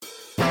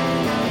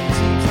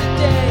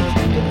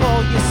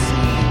you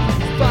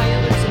see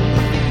violence in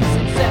movies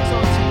and sex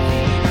on TV.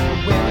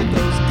 Where are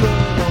those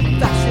good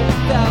old-fashioned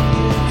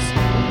values?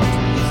 What's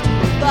it used to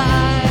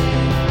rely?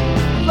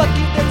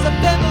 Lucky there's a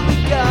Family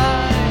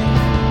Guy.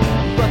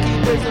 Lucky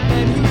there's a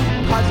man who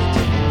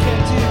positively can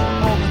do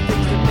all the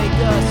things that make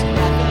us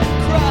laugh and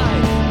cry.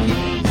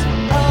 He's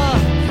a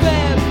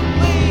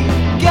Family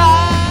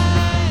Guy.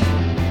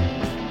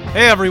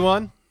 Hey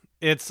everyone,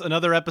 it's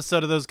another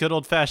episode of those good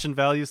old-fashioned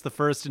values, the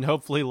first and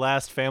hopefully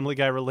last Family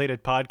Guy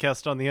related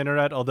podcast on the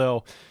internet,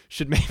 although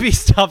should maybe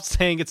stop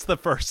saying it's the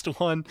first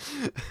one.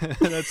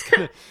 It's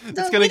gonna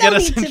get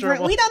us in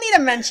trouble. We don't need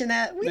to mention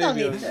it. We don't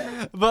need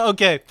to. But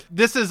okay,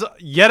 this is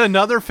yet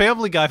another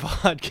Family Guy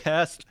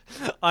podcast.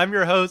 I'm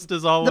your host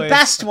as always. The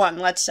best one,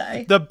 let's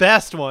say. The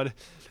best one.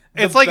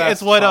 It's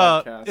best what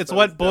podcast. it's That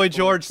what is Boy definitely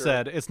George true.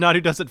 said. It's not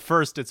who does it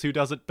first, it's who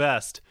does it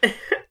best.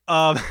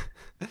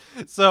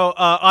 So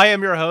I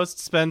am your host,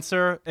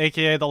 Spencer,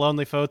 aka the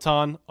Lonely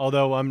Photon,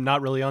 although I'm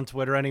not really on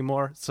Twitter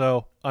anymore,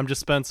 so I'm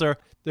just Spencer.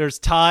 There's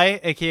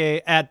Ty,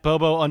 aka at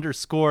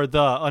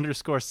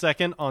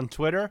Bobo_the_second on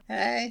Twitter.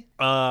 Hey.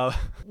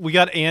 We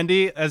got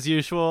Andy, as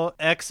usual,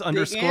 X__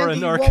 Andy,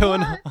 Anarcho.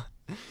 what?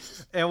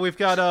 And we've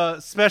got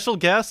a special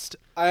guest.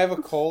 I have a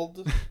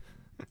cold.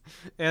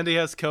 Andy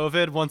has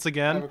COVID once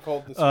again. I have a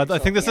cold this I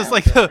week, think this so is I'm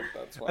like sick, the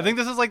that's why. I think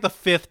this is like the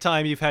 5th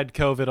time you've had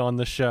COVID on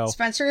the show.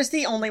 Spencer is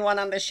the only one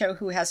on this show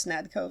who hasn't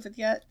had COVID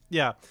yet.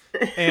 Yeah.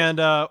 And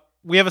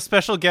we have a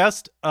special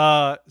guest,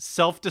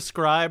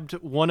 self-described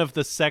one of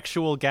the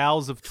sexual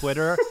gals of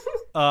Twitter,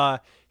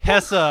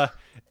 Hessa,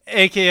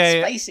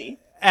 aka Spicy.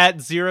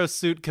 at Zero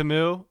Suit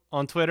Camus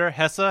on Twitter.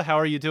 Hessa, how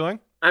are you doing?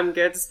 I'm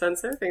good,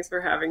 Spencer. Thanks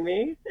for having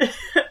me.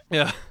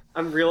 Yeah.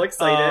 I'm real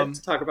excited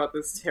to talk about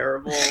this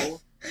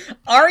terrible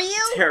Are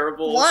you?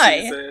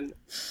 Why? season.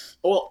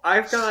 Well,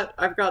 I've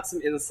got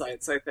some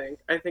insights, I think.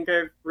 I've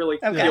really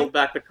Okay. peeled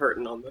back the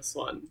curtain on this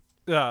one.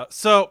 Yeah.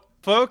 So,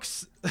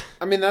 folks,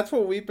 I mean, that's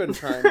what we've been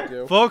trying to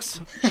do.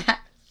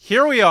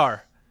 here we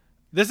are.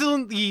 This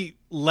isn't the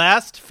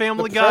last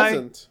Family The Guy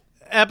present.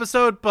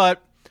 episode,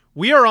 but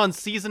we are on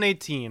season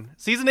 18.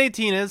 Season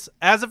 18 is,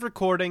 as of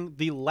recording,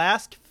 the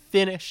last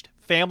finished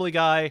Family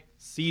Guy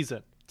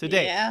season to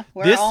date. Yeah,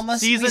 we're This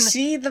almost. season, We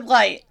see the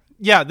light.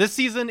 yeah, this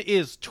season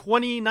is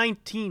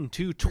 2019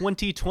 to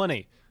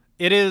 2020.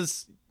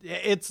 It's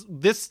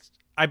this.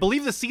 I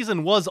believe the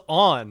season was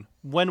on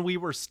when we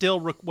were still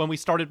when we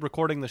started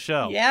recording the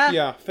show. Yeah.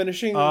 Yeah,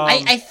 finishing.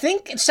 I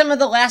think some of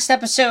the last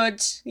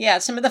episodes,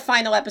 some of the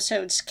final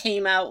episodes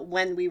came out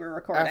when we were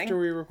recording. after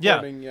we were Yeah.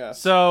 recording,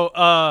 yes.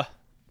 So,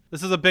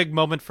 this is a big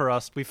moment for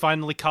us. We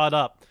finally caught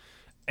up.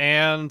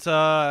 And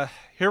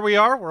here we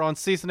are. We're on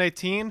season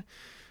 18.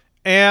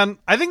 And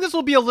I think this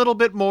will be a little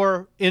bit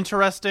more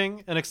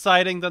interesting and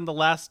exciting than the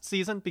last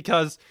season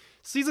because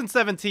season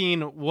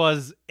 17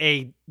 was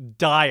a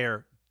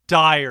dire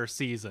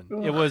season.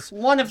 It was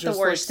one of the Just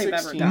worst like they've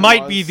ever 16 done.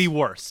 might be the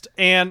worst.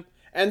 And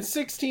And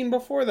 16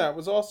 before that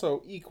was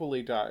also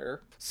equally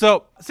dire.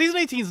 so season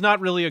 18 is not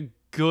really a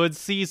good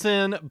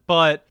season,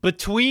 but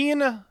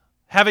between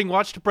having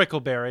watched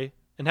Brickleberry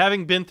and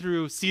having been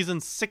through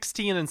seasons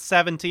 16 and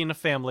 17 of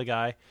Family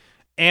Guy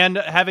and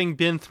having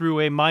been through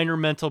a minor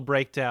mental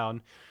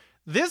breakdown,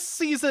 this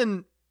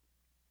season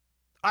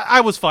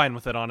I was fine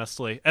with it,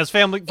 honestly. As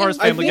far as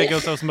Family Guy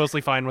goes, I was mostly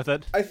fine with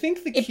it. I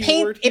think the It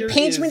keyword here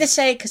pains me to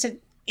say because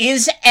it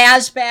is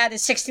as bad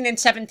as 16 and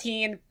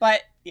 17,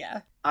 but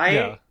yeah.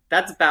 Yeah.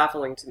 That's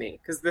baffling to me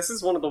because this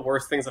is one of the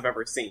worst things I've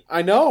ever seen.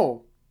 I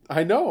know,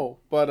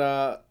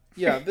 but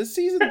yeah, this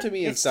season to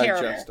me is It's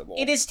terrible. digestible.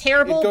 It is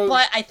terrible, It goes-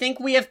 but I think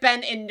we have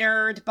been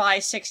inured by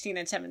 16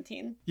 and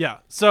 17. Yeah.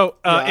 So,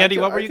 Yeah, Andy,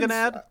 what were I you can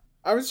going to add?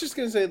 I was just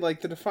gonna say, like,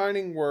 the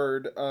defining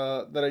word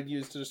that I'd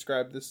use to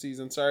describe this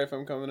season. Sorry if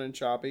I'm coming in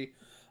choppy.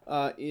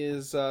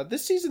 Is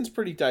this season's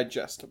pretty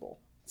digestible.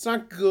 It's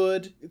not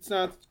good. It's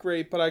not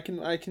great, but I can.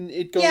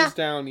 It goes Yeah.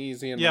 down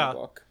easy in Yeah. my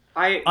book.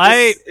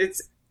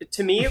 It's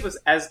to me it was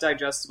as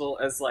digestible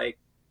as like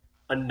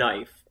a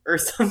knife or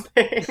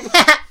something,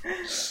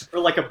 or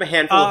like a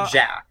handful of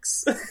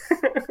jacks.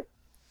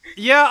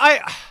 Yeah,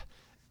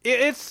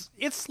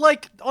 it's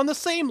like on the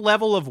same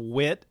level of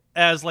wit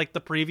as like the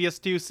previous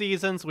 2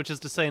 seasons, which is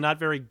to say not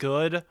very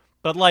good,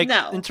 but like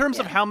No, in terms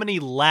of yeah. how many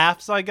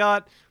laughs I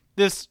got,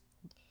 this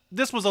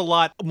was a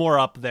lot more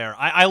up there.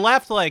 I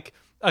laughed like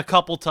a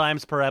couple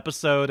times per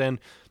episode, and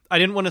I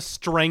didn't want to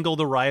strangle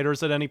the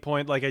writers at any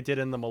point like I did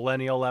in the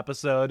Millennial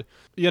episode.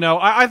 You know,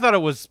 I thought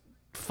it was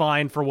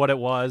fine for what it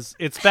was.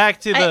 It's back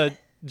to the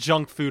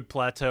junk food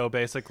plateau,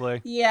 basically.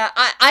 Yeah,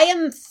 I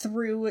am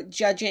through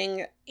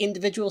judging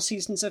individual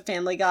seasons of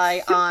Family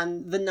Guy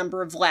on the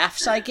number of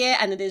laughs I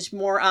get, and it is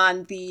more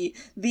on the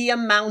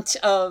amount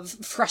of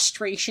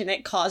frustration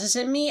it causes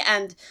in me,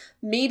 and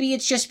maybe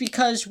it's just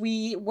because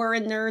we were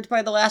a nerd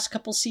by the last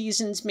couple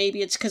seasons,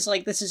 maybe it's because,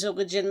 like, this is a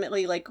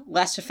legitimately, like,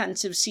 less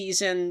offensive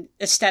season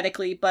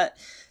aesthetically, but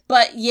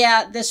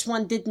yeah, this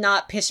one did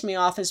not piss me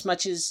off as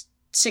much as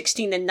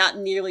 16 and not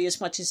nearly as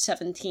much as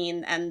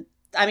 17, and,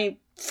 I mean,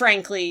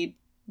 frankly,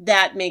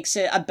 that makes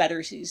it a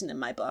better season in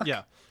my book.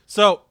 Yeah.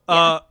 So,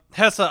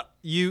 Hessa,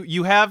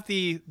 you have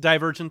the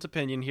divergent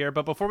opinion here,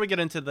 but before we get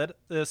into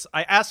this,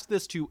 I ask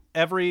this to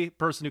every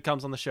person who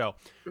comes on the show.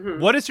 Mhm.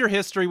 What is your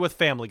history with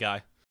Family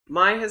Guy?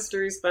 My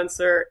history,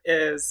 Spencer,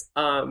 is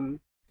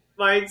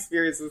my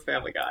experience with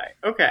Family Guy.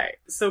 Okay,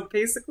 so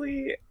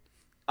basically,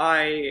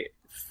 I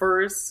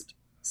first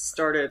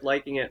started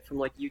liking it from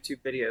like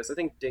YouTube videos. I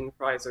think Ding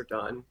Fries Are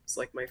Done. It's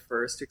like my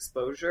first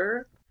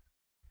exposure,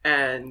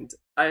 and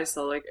I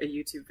saw like a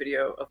YouTube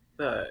video of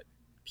the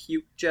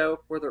puke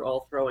joke where they're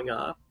all throwing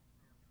up,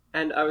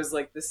 and I was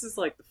like, this is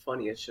like the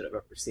funniest shit I've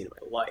ever seen in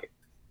my life.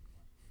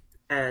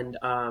 And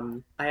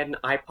I had an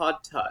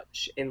iPod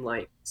Touch in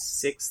like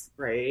 6th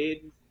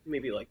grade,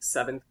 maybe like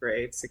 7th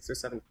grade, 6th or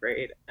 7th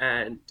grade,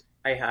 and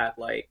I had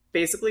like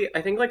basically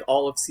I think like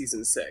all of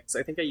season 6.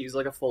 I think I used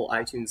like a full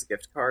iTunes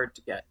gift card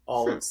to get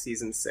all of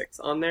season 6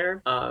 on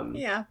there.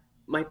 Yeah.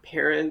 My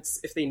parents,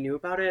 if they knew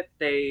about it,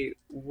 they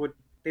would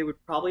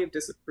probably have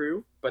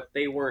disapproved, but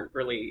they weren't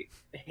really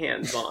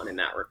hands-on in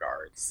that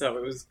regard. So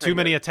it was Too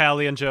many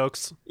Italian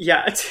jokes.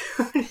 yeah,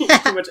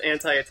 too much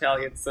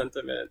anti-Italian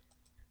sentiment.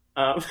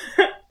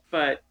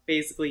 But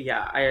basically,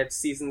 yeah, I had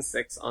season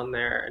 6 on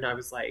there, and I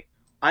was like,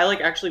 I like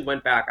actually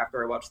went back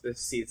after I watched this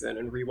season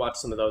and rewatched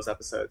some of those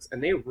episodes,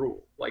 and they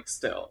rule, like,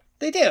 still.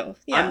 They do.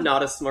 Yeah. I'm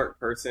not a smart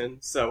person,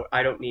 so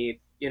I don't need,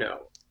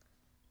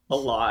 a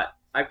lot.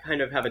 I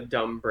kind of have a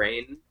dumb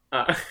brain,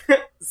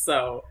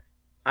 so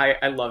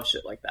I love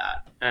shit like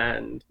that.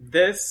 And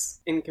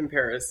this, in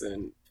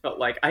comparison, felt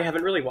like I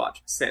haven't really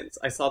watched since.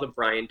 I saw the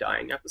Brian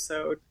dying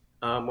episode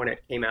when it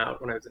came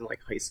out when I was in, like,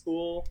 high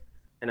school,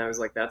 and I was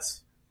like,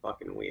 that's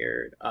fucking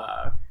weird.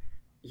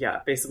 Yeah,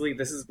 basically,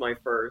 this is the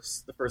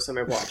first time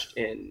I watched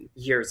in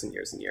years and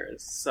years and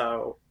years.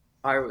 So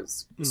I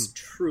was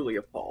truly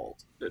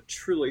appalled,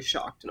 truly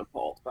shocked and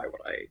appalled by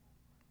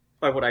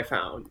what I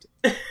found.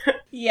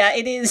 Yeah,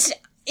 it is.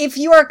 If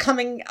you are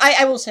coming,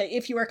 I will say,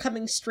 if you are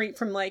coming straight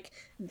from like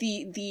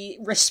the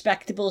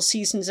respectable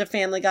seasons of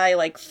Family Guy,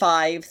 like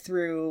 5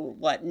 through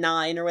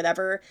 9 or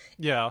whatever,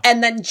 Yeah.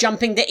 and then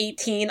jumping to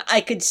 18, I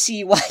could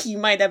see why you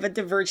might have a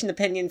divergent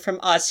opinion from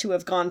us who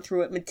have gone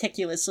through it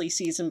meticulously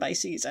season by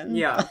season.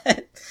 Yeah.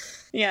 But,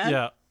 yeah.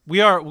 Yeah.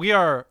 We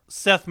are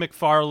Seth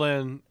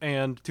MacFarlane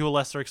and to a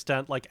lesser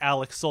extent like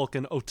Alex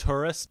Sulkin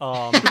Oturist.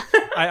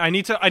 I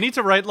need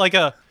to write like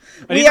an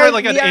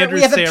Andrew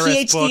we have a Sarris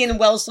PhD book. in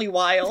Wellesley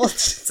Wild.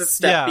 It's a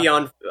step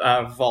beyond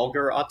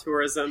vulgar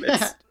auteurism.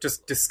 It's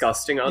just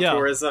disgusting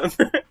auteurism.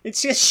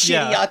 It's just shitty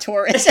Yeah.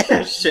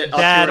 auteurism. Shit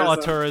Bad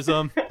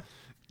auteurism. auteurism.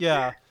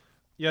 Yeah.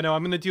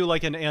 I'm gonna do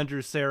like an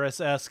Andrew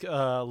Sarris-esque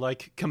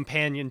like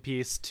companion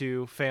piece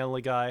to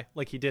Family Guy,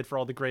 like he did for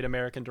all the great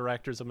American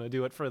directors. I'm gonna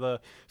do it for the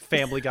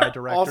Family Guy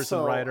directors Also,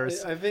 and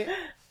writers. I think.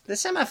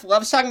 This MF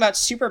loves talking about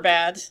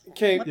Superbad.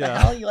 Okay. What Yeah. the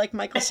hell? You like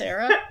Michael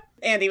Cera?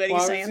 Andy, what are you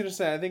Well, I was saying? gonna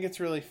say, I think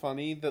it's really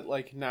funny that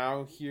like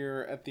now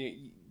here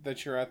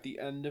that you're at the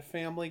end of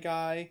Family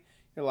Guy,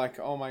 you're like,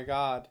 oh my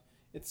god,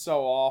 it's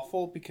so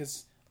awful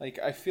because like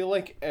I feel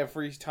like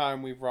every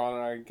time we brought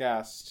on a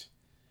guest,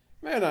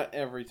 maybe not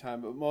every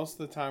time, but most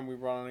of the time we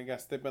brought on a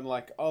guest, they've been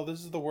like, oh, this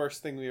is the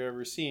worst thing we've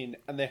ever seen,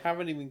 and they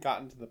haven't even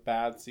gotten to the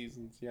bad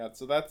seasons yet.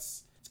 So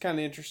it's kind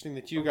of interesting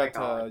that you Oh my got to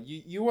God.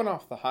 you went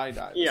off the high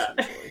dive. Yeah.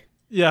 Essentially.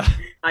 Yeah.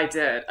 I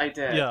did.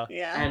 Yeah.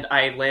 Yeah. And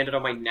I landed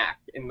on my neck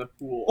in the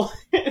pool,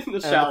 in the And the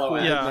shallow pool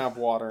end. Yeah. didn't have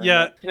water. in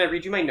Yeah. it. Can I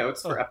read you my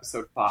notes for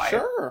episode 5?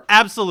 Sure.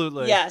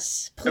 Absolutely.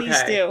 Yes, please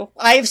Okay. do.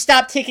 I have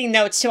stopped taking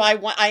notes, so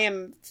I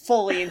am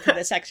fully into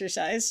this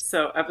exercise.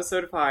 So,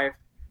 episode 5,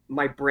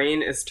 my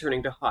brain is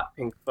turning to hot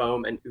pink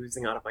foam and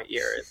oozing out of my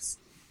ears.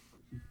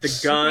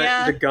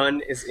 Yeah. The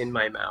gun is in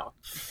my mouth.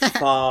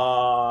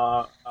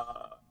 Fuck.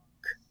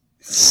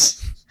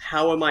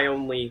 How am I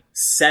only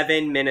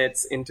 7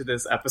 minutes into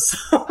this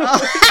episode?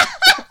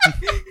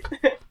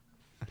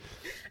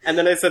 And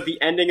then I said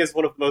the ending is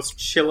one of the most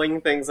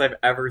chilling things I've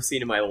ever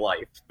seen in my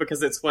life,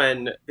 because it's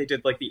when they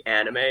did like the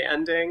anime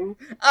ending.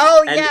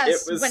 Oh And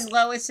yes, it was- when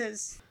Lois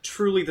is.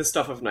 Truly the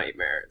stuff of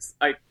nightmares.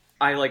 I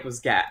like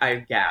was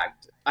I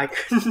gagged. I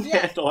couldn't Yeah,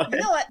 handle it. you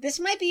know what?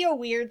 This might be a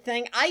weird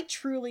thing. I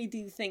truly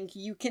do think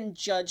you can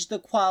judge the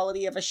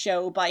quality of a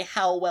show by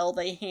how well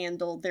they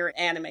handled their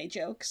anime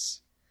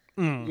jokes.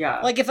 Mm. Yeah.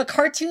 Like, if a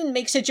cartoon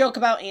makes a joke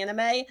about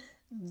anime,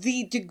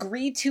 the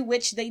degree to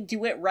which they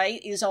do it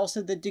right is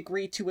also the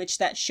degree to which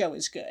that show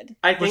is good.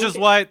 I think Which is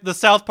why the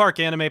South Park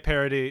anime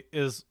parody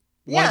is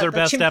one Yeah, of their the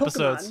best Chimp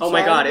episodes. Pokemon. Oh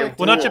my So god, I would it like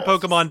to- Well, not your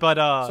rules. Pokemon,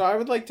 but So I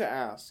would like to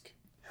ask,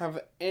 have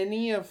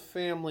any of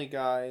Family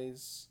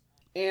Guy's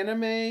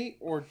anime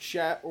or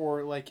chat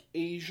or like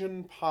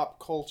Asian pop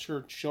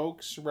culture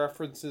jokes,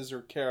 references,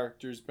 or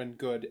characters been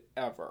good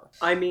ever?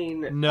 I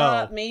mean,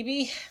 no.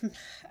 Maybe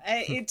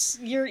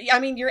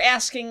you're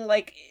asking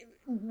like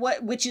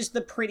which is the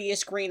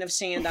prettiest grain of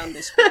sand on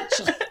this beach.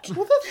 Like,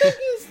 Well, the thing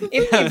is,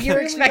 if you're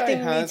Family expecting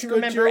Guy me has to good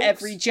remember jokes.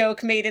 every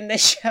joke made in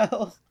this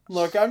show.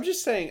 Look, I'm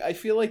just saying, I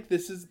feel like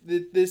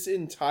this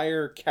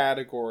entire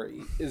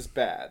category is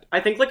bad.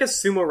 I think like a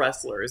sumo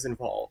wrestler is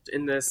involved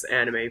in this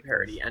anime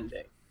parody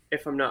ending.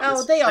 If I'm not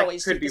Oh, they I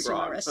always could do be the sumo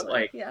wrong, wrestling. but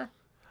like yeah.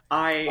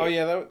 I Oh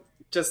yeah,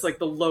 just like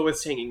the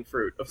lowest hanging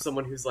fruit of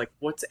someone who's like,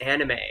 what's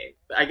anime?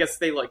 I guess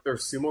they're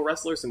sumo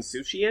wrestlers and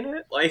sushi in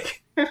it.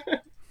 Like,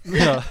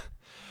 Yeah.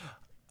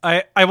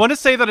 I want to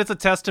say that it's a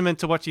testament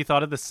to what you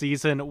thought of the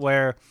season,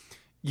 where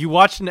you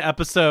watched an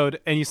episode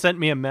and you sent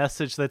me a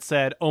message that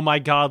said, "Oh my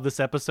god, this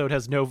episode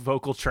has no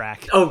vocal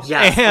track." oh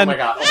yes, And oh my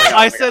god, oh my god, I oh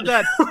my said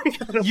god.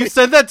 that you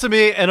said that to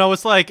me, and I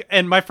was like,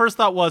 and my first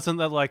thought wasn't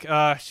that like,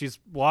 she's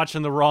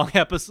watching the wrong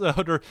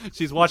episode or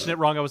she's watching it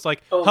wrong. I was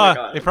like, Oh my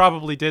God. they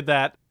probably did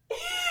that.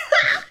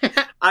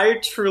 I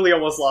truly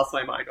almost lost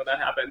my mind when that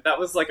happened. That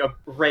was like a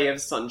ray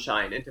of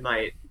sunshine into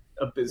my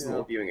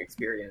abysmal viewing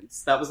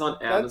experience. That was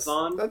on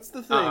Amazon. That's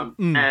the thing.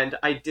 And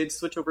I did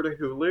switch over to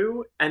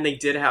Hulu, and they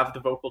did have the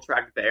vocal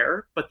track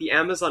there. But the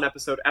Amazon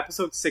episode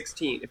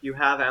 16, if you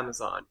have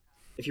Amazon,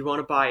 if you want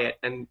to buy it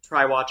and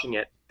try watching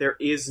it, there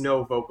is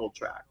no vocal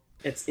track.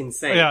 It's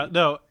insane. Yeah,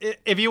 no.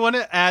 If you want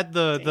to add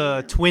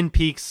the Twin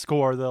Peaks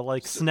score, the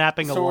like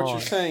snapping so along, what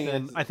you're saying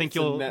then is I think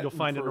it's a net you'll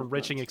find an improvement.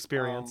 enriching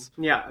experience.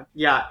 Yeah,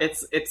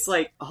 it's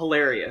like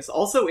hilarious.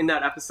 Also, in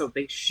that episode,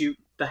 they shoot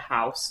the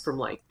house from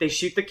like they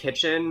shoot the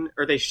kitchen,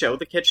 or they show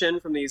the kitchen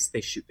from these.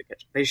 They shoot the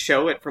kitchen. They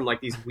show it from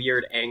like these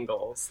weird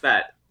angles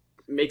that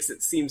makes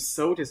it seem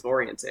so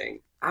disorienting.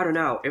 I don't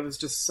know. It was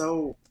just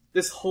so.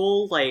 This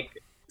whole like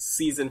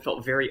season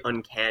felt very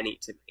uncanny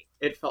to me.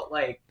 It felt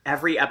like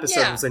every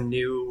episode was a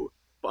new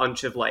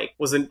bunch of like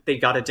they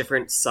got a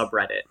different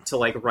subreddit to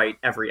like write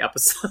every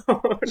episode.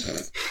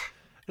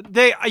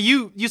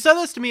 You said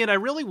this to me, and I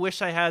really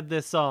wish I had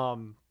this.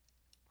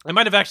 I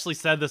might have actually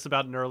said this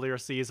about an earlier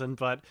season,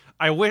 but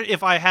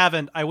if I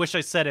haven't, I wish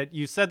I said it.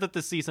 You said that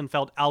the season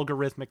felt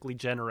algorithmically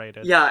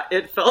generated. Yeah,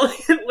 it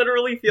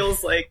literally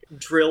feels like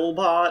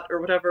Drillbot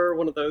or whatever,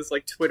 one of those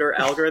like Twitter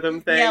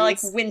algorithm things. Yeah, like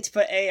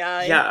Wintpa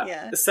AI.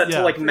 Yeah, set to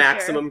Yeah, like for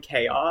maximum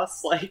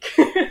chaos. Like,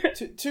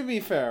 To be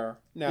fair,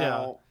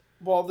 now,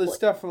 while this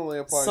definitely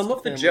applies some to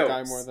of the Family Guy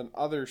jokes. more than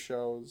other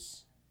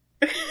shows.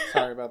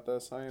 Sorry about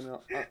this. I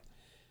know.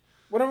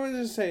 What I'm going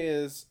to say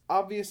is,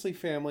 obviously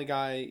Family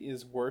Guy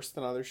is worse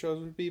than other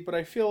shows would be, but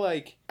I feel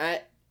like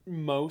at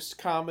most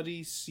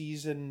comedies,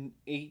 season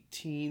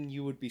 18,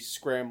 you would be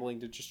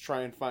scrambling to just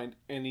try and find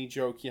any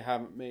joke you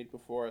haven't made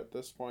before at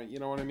this point. You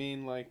know what I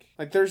mean? Like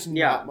there's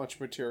not much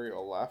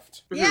material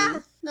left. Yeah,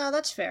 no,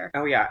 that's fair.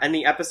 Oh yeah, and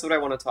the episode I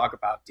want to talk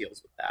about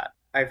deals with that.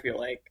 I feel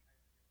like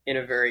in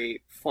a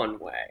very fun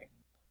way.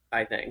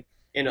 I think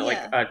in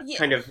a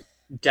kind of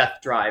death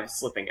drive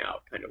slipping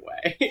out kind of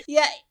way.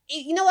 Yeah,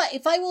 you know what?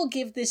 If I will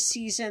give this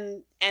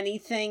season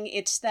anything,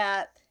 it's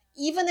that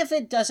even if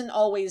it doesn't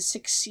always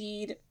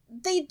succeed,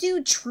 they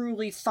do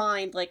truly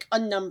find like a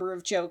number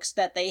of jokes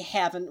that they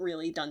haven't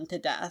really done to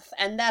death,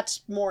 and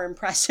that's more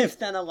impressive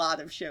than a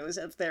lot of shows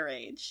of their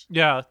age.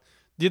 Yeah.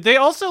 They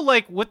also,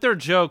 like, with their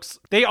jokes,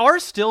 they are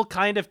still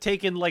kind of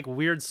taking, like,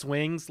 weird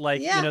swings.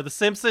 Like, you know, The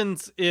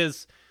Simpsons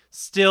is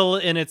still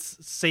in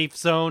its safe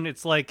zone.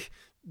 It's, like,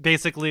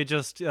 basically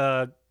just,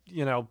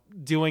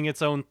 doing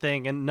its own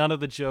thing. And none of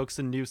the jokes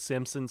in New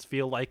Simpsons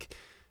feel like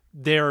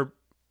they're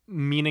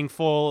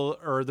meaningful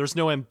or there's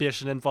no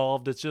ambition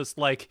involved. It's just,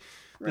 like,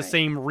 the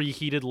same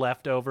reheated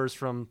leftovers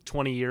from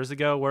 20 years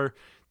ago, where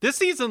this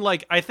season,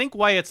 like, I think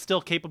why it's still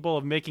capable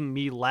of making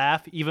me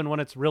laugh, even when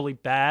it's really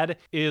bad,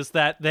 is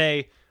that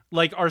they,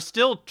 like, are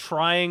still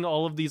trying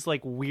all of these,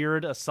 like,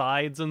 weird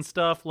asides and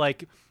stuff.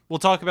 Like, we'll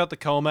talk about the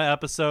coma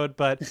episode,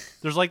 but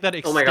there's, like, that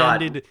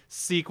extended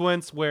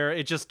sequence where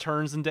it just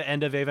turns into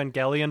End of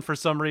Evangelion for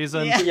some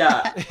reason.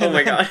 Yeah. Oh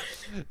my god.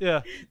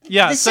 Yeah.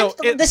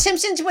 The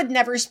Simpsons would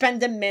never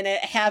spend a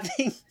minute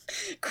having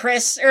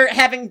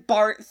having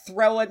Bart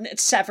throw a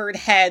severed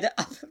head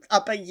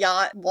up a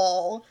yacht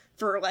wall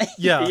for like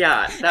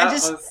that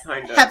just was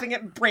kind of having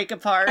it break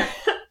apart.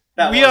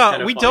 We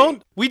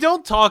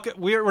don't talk.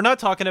 We're not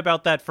talking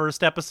about that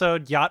first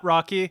episode, Yacht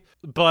Rocky.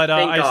 But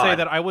say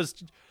that I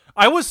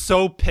was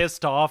so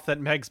pissed off that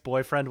Meg's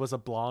boyfriend was a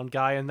blonde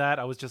guy in that.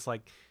 I was just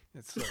like,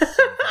 it's so son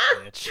of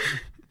a bitch.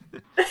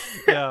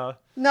 Yeah.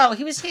 No,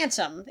 he was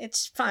handsome.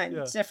 It's fine.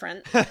 It's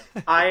different.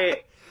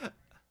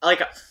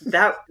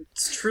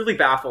 That's truly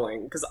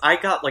baffling because I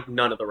got like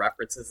none of the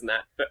references in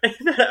that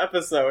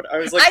episode. I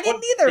was like, I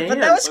didn't either, but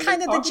that was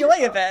kind of the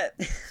joy of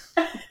it.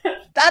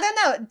 I don't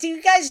know. Do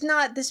you guys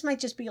not? This might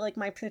just be like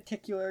my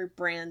particular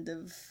brand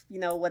of,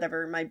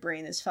 whatever, my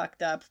brain is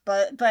fucked up.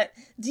 But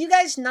do you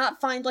guys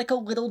not find like a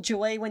little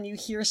joy when you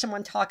hear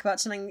someone talk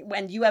about something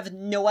when you have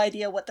no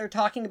idea what they're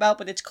talking about,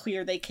 but it's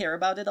clear they care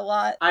about it a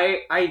lot?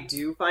 I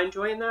do find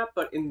joy in that,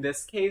 but in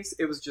this case,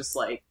 it was just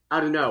like, I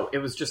don't know. It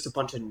was just a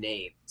bunch of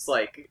names.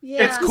 Like,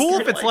 it's cool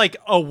if it's like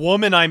a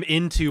woman I'm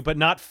into, but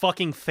not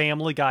fucking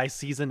Family Guy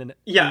season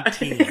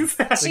 18.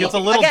 Exactly. Like, it's a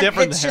little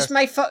different. It's there. just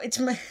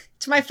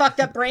it's my fucked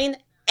up brain.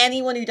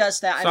 Anyone who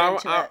does that, I'm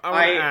into it.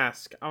 I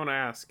want to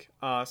ask,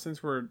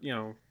 since we're,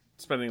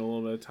 spending a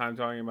little bit of time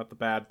talking about the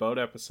Bad Boat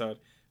episode,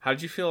 how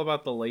did you feel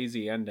about the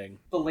lazy ending?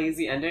 The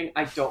lazy ending?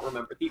 I don't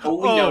remember. The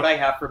only note I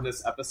have from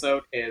this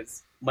episode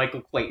is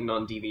Michael Clayton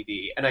on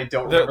DVD, and I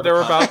don't remember. They're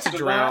about to context of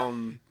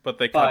drown, but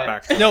they cut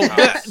back. No,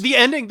 the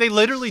ending, they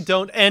literally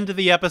don't end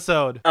the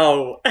episode.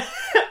 Oh.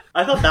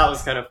 I thought that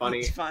was kind of funny.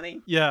 It's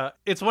funny. Yeah,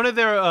 it's one of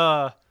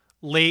their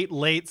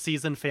late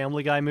season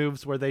Family Guy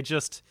moves where they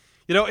just,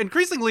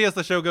 increasingly as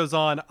the show goes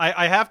on,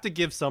 I have to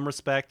give some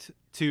respect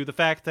to the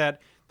fact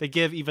that they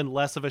give even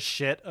less of a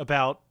shit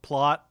about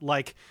plot.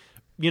 Like,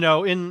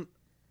 in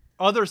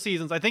other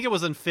seasons, I think it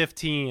was in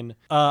 15,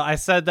 I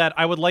said that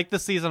I would like the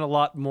season a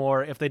lot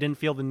more if they didn't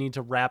feel the need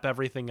to wrap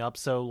everything up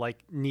so, like,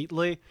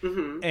 neatly.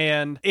 Mm-hmm.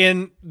 And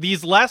in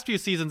these last few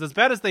seasons, as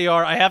bad as they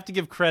are, I have to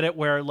give credit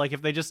where, like,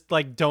 if they just,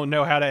 like, don't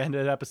know how to end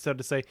an episode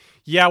to say,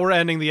 yeah, we're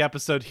ending the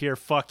episode here,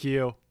 fuck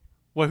you.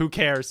 Well, who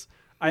cares?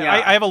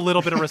 Yeah. I have a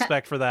little bit of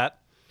respect for that.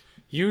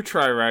 You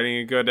try writing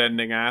a good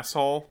ending,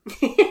 asshole.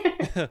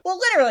 Well,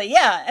 literally,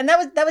 yeah, and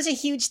that was a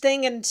huge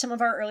thing in some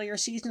of our earlier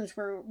seasons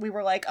where we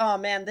were like, oh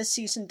man, this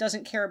season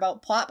doesn't care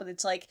about plot, but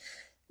it's like,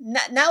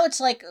 now it's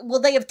like, well,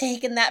 they have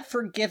taken that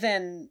for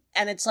given,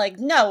 and it's like,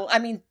 no, I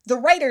mean, the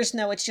writers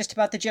know it's just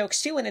about the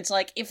jokes too, and it's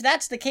like, if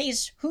that's the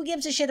case, who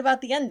gives a shit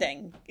about the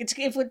ending? It's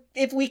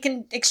if we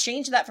can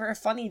exchange that for a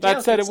funny joke.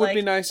 That said, it it's would like,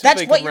 be nice if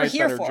that's they what could you're write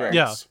here better for. jokes.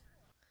 Yeah.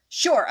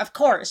 Sure, of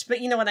course,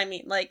 but you know what I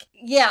mean. Like,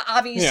 yeah,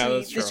 obviously, Yeah,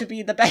 that's this true. would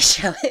be the best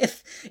show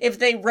if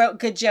they wrote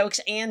good jokes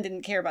and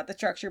didn't care about the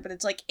structure. But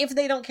it's like, if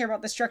they don't care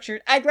about the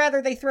structure, I'd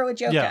rather they throw a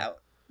joke Yeah. out.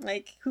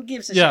 Like, who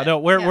gives a Yeah, shit? no,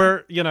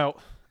 we're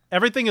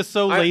everything is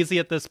so I- lazy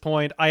at this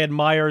point. I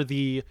admire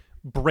the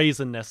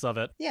brazenness of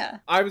it. Yeah.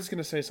 I was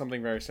gonna say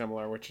something very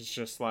similar, which is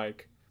just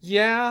like,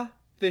 yeah,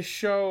 this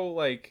show,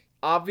 like,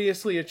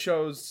 obviously it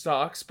shows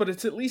sucks, but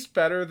it's at least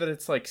better that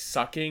it's, like,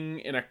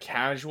 sucking in a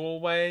casual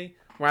way,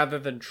 rather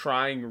than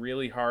trying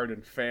really hard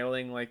and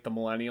failing, like the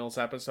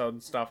Millennials episode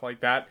and stuff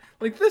like that.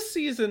 Like, this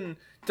season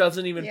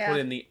doesn't even Yeah. put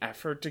in the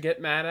effort to get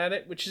mad at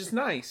it, which is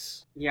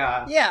nice.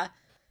 Yeah. Yeah.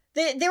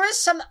 There is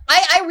some...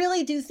 I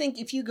really do think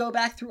if you go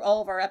back through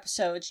all of our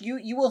episodes,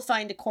 you will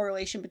find a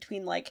correlation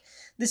between, like,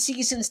 the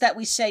seasons that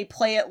we say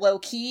play it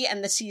low-key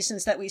and the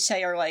seasons that we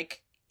say are,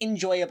 like,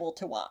 enjoyable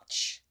to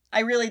watch. I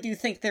really do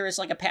think there is,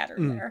 like, a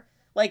pattern there.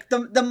 Like,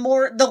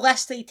 the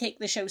less they take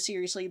the show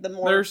seriously, the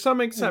more... There are some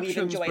we've exceptions,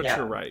 enjoyed but it.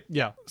 you're right.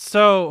 Yeah.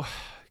 So,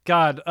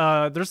 God,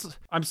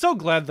 I'm so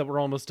glad that we're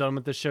almost done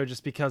with this show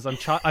just because I'm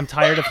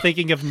tired of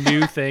thinking of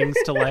new things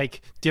to,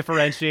 like,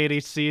 differentiate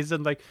each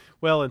season. Like,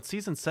 well, in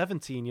season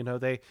 17,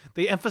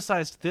 they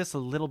emphasized this a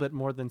little bit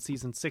more than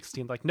season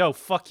 16. Like, no,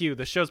 fuck you.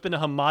 The show's been a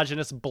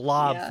homogenous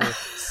blob Yeah. for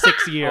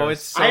 6 years. Oh,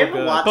 it's so I have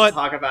good. a lot But- to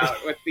talk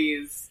about with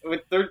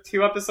there are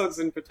 2 episodes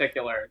in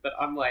particular that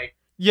I'm like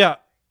Yeah.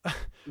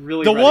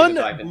 really The ready one-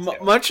 to dive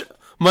into.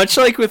 Much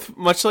like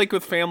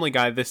with Family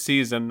Guy this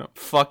season,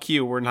 fuck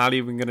you, we're not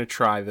even gonna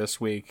try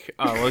this week.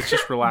 Let's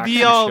just relax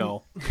The, and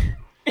chill.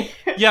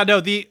 Yeah,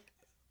 no,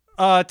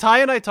 Ty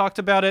and I talked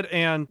about it,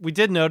 and we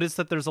did notice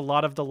that there's a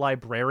lot of the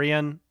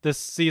librarian this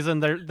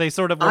season. They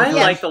sort of work I around-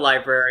 like the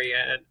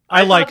librarian.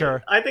 I like thought-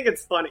 her. I think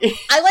it's funny.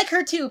 I like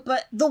her too,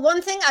 but the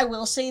one thing I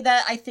will say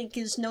that I think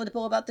is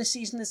notable about this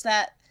season is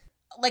that,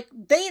 like,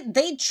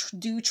 they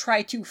do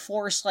try to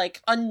force,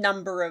 like, a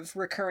number of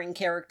recurring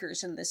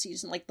characters in this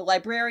season. Like, the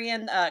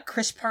librarian,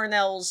 Chris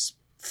Parnell's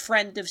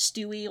friend of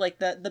Stewie, like,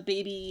 the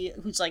baby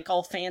who's, like,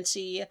 all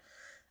fancy.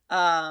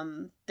 I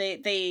don't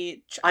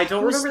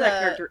who's remember that the-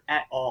 character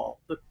at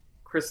all. The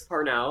Chris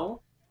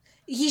Parnell.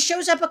 He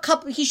shows up a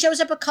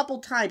couple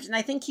times, and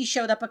I think he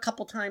showed up a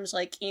couple times,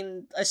 like,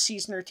 in a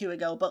season or two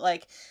ago, but,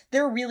 like,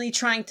 they're really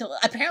trying to...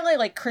 Apparently,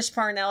 like, Chris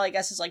Parnell, I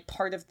guess, is, like,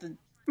 part of the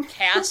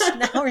cast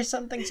now or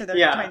something, so they're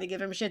Yeah. trying to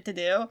give him shit to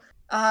do.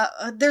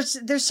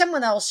 There's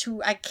someone else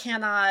who I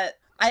can't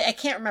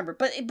remember,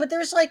 but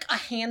there's, like, a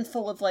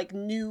handful of, like,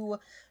 new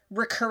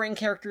recurring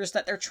characters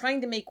that they're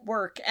trying to make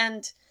work,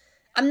 and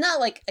I'm not,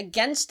 like,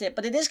 against it,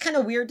 but it is kind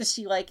of weird to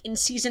see, like, in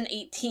season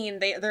 18,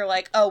 they're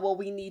like, oh, well,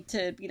 we need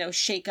to,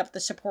 shake up the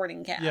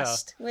supporting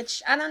cast,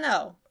 which, I don't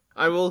know.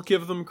 I will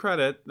give them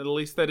credit that at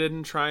least they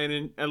didn't try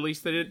and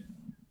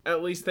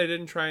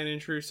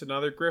introduce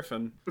another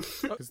Griffin,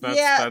 because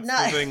that's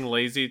the thing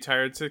lazy,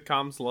 tired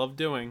sitcoms love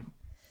doing.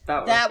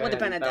 That would have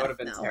been a that would death have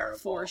been knell, terrible.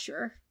 for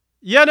sure.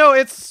 Yeah, no,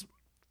 it's...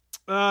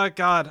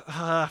 God.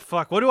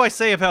 Fuck. What do I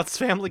say about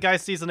Family Guy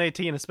Season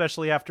 18,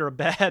 especially after a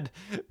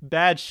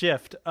bad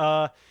shift?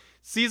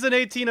 Season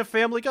 18 of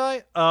Family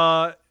Guy,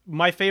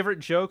 my favorite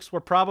jokes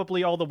were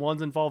probably all the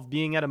ones involved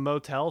being at a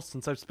motel,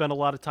 since I've spent a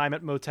lot of time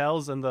at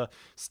motels, and the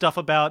stuff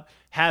about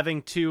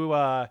having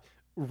to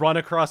run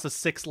across a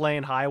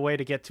 6-lane highway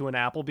to get to an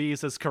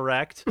Applebee's is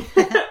correct.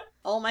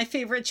 All my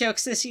favorite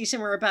jokes this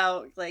season were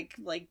about, like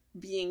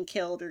being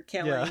killed or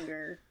killing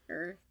or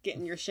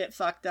getting your shit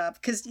fucked up.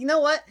 Because you know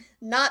what?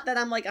 Not that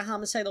I'm, like, a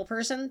homicidal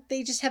person.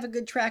 They just have a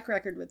good track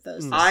record with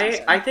those this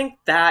season. I think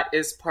that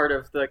is part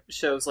of the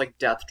show's, like,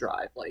 death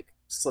drive, like,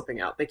 slipping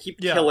out. They keep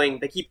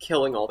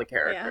killing all the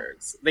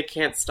characters. They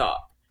can't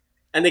stop.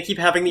 And they keep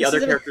having the This other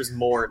is a- characters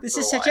mourn this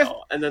for is a such a-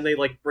 while, and then they,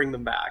 like, bring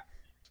them back.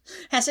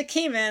 As it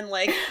came in,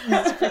 like,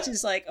 which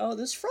is like, oh,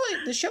 the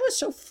show is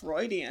so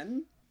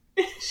Freudian.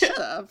 Shut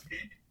up.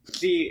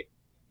 The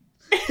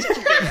Shut your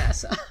big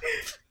ass up.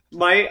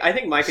 I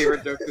think my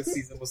favorite joke this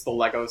season was the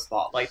Lego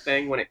Spotlight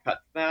thing. When it cut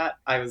to that,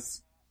 I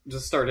was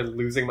just started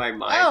losing my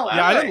mind. Oh,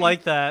 Yeah, I didn't laughing.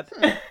 like that.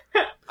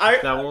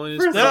 That one is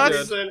for pretty some good.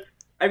 reason,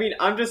 I mean,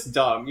 I'm just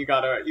dumb. You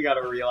gotta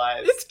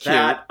realize It's cute.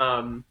 that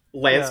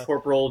Lance Yeah.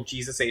 Corporal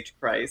Jesus H.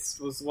 Christ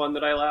was one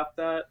that I laughed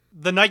at.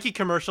 The Nike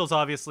commercial's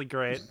obviously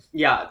great.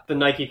 Yeah, the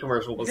Nike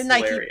commercial was The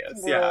Nike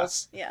hilarious.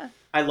 rules. Yeah.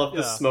 I love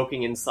the Yeah.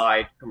 smoking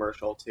inside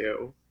commercial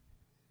too.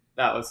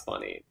 That was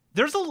funny.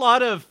 There's a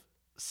lot of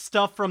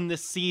stuff from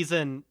this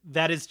season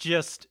that is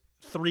just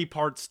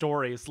 3-part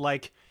stories.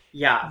 Like,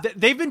 Yeah,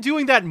 they've been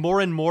doing that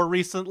more and more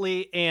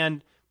recently,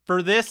 and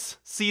for this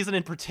season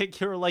in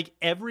particular, like,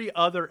 every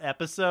other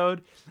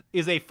episode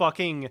is a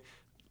fucking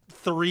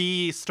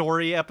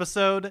 3-story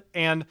episode,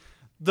 and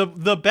the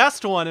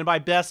best one, and by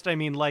best I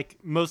mean like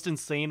most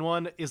insane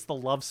one, is the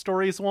Love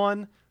Stories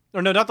one.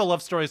 Or no, not the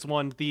Love Stories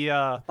one, the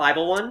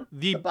Bible one.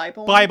 the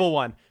Bible one? Bible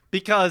one,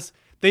 because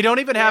they don't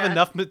even have Yeah.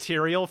 enough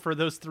material for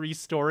those 3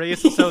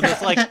 stories. So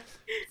there's like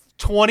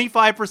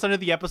 25% of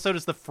the episode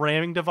is the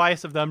framing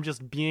device of them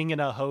just being in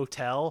a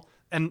hotel.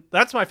 And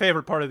that's my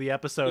favorite part of the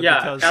episode. Yeah,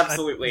 because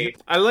absolutely.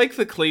 I like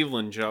the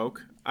Cleveland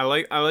joke. I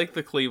like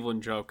the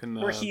Cleveland joke and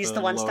Where he's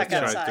the one Lois stuck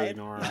tries to outside.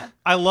 ignore him. Yeah.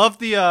 I love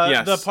the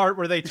Yes. part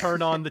where they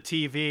turn on the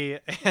TV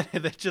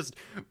and it just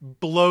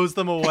blows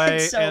them away.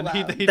 It's so and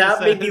loud. he That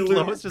just made me says, lose.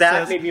 Lois just That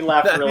says, made me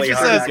laugh really just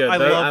hard. says, Good. I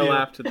love you.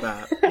 laughed at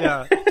that.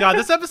 Yeah. God,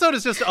 this episode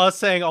is just us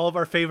saying all of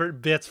our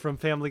favorite bits from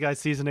Family Guy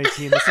season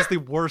 18. This is the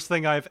worst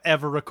thing I've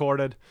ever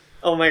recorded.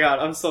 Oh my god,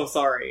 I'm so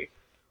sorry.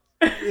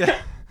 Yeah.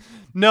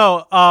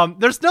 No,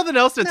 there's nothing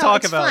else to No,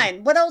 talk it's about.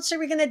 fine. What else are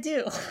we gonna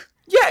do?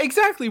 Yeah,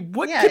 exactly.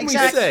 What Yeah, can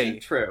exactly. we say?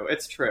 True,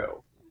 it's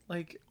true.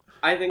 Like,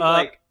 I think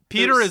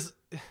Peter there's-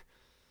 is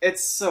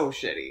It's so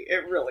shitty.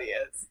 It really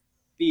is.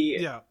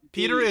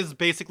 Peter is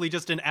basically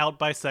just an out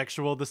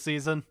bisexual this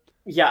season.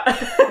 Yeah.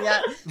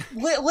 Yeah,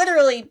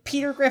 literally,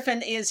 Peter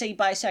Griffin is a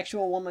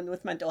bisexual woman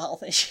with mental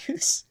health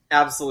issues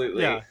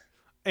Absolutely. Yeah.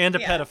 And a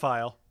Yeah.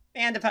 pedophile.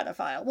 and a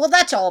pedophile. Well,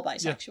 that's all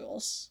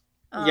bisexuals.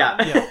 Yeah.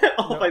 Yeah.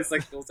 All Yeah.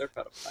 bisexuals are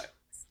pedophiles.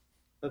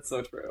 That's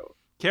so true.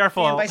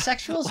 Careful. And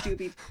bisexuals do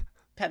be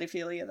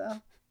pedophilia,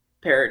 though.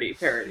 Parody.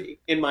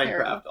 In Minecraft,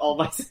 Parody. all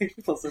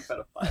bisexuals are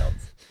pedophiles.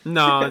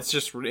 no, it's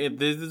just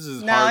this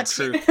is No, hard it's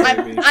truth,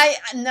 baby.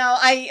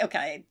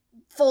 okay.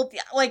 Full,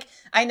 like,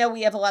 I know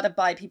we have a lot of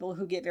bi people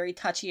who get very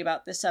touchy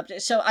about this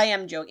subject, so I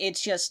am joking. It's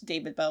just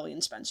David Bowie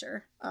and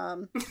Spencer.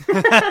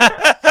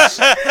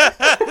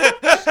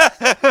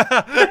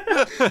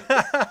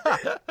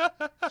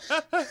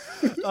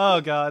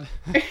 Oh god.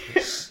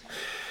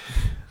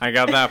 I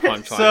got that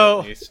punchline So-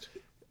 at least.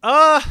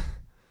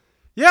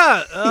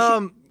 Yeah,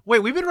 wait,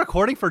 we've been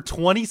recording for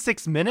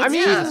 26 minutes? I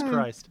mean- Jesus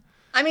Christ.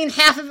 I mean,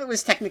 half of it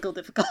was technical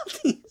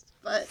difficulties,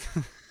 but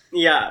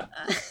Yeah.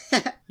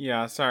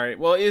 Yeah, sorry.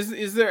 Well,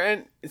 is there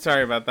any...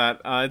 Sorry about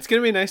that. It's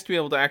going to be nice to be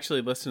able to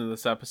actually listen to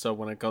this episode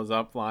when it goes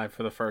up live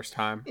for the first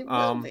time. it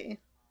will be.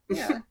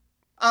 Yeah.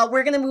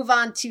 We're gonna move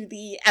on to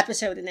the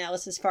episode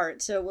analysis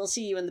part, so we'll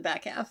see you in the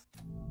back half.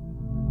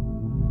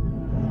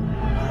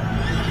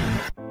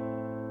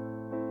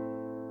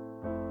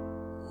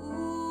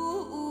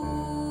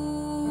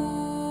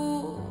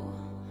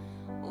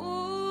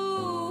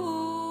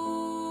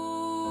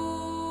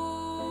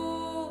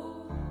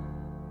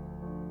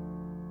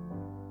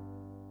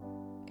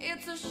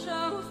 It's a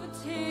show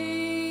for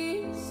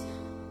teens,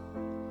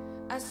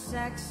 a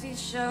sexy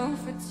show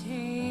for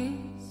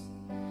teens.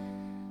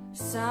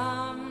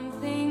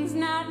 Something's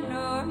not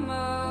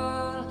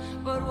normal,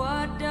 but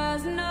what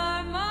does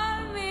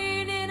normal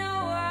mean in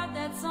a world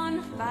that's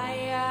on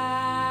fire?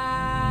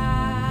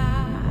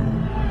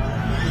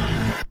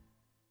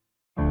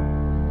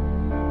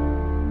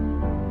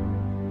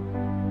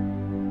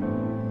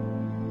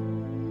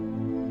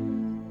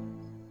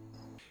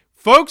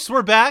 Folks,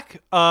 we're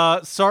back.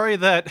 Sorry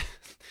that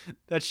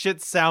that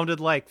shit sounded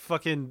like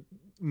fucking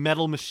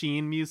Metal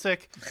Machine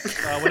music.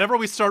 Whenever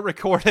we start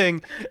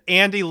recording,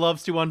 Andy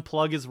loves to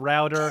unplug his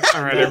router.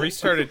 All right, I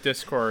restarted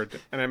Discord,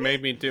 and it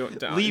made me Leave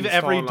install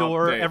every an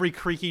door, update. every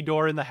creaky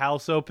door in the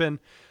house open.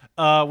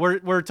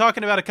 We're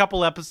talking about a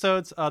couple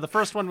episodes. The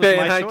first one was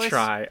Man, my I choice.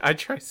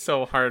 try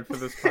so hard for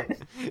this part.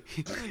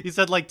 He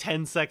said like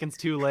 10 seconds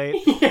too late.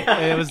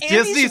 It was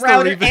Disney's The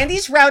router. Reboot.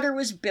 Andy's router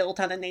was built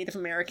on a Native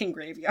American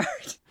graveyard.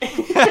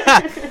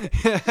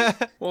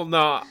 Well,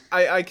 no,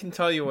 I can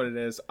tell you what it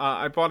is.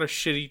 I bought a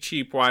shitty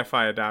cheap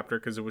Wi-Fi adapter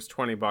because it was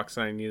 $20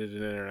 and I needed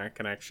an internet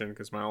connection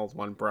because my old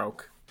one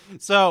broke.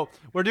 So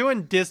we're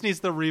doing Disney's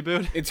The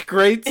Reboot. It's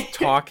great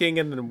talking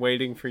and then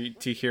waiting for you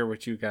to hear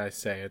what you guys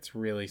say. It's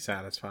really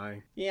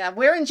satisfying. Yeah,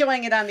 we're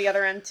enjoying it on the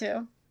other end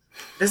too.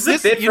 This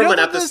is a bit from an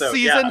that this episode.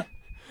 season-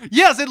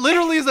 Yes, it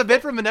literally is a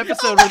bit from an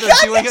episode where they're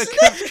doing a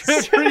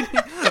script reading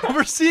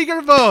over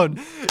Seeger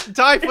Bone.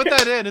 Ty, put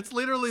that in. It's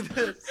literally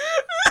this.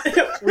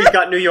 Yeah. We've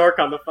got New York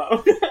on the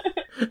phone.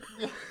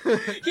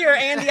 Here,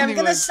 Andy,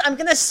 Anyway. I'm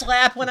gonna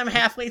slap when I'm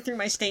halfway through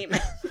my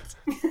statement.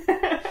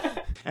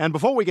 And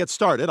before we get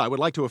started, I would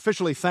like to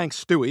officially thank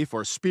Stewie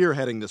for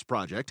spearheading this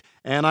project,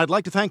 and I'd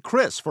like to thank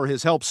Chris for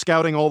his help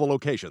scouting all the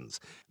locations.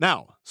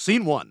 Now,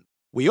 scene one.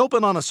 We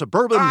open on a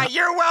suburban...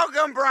 You're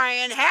welcome,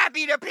 Brian.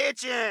 Happy to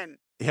pitch in.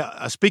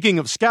 Yeah, speaking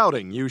of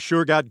scouting, you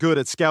sure got good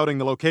at scouting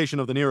the location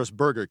of the nearest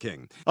Burger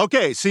King.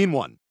 Okay, scene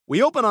 1.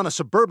 We open on a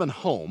suburban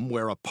home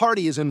where a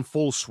party is in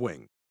full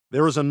swing.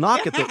 There is a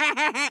knock at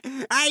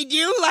the... I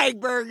do like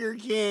Burger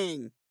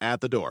King. at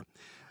the door.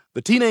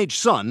 The teenage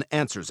son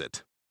answers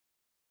it.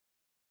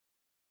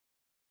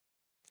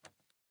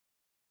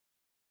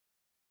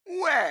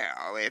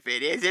 Well, if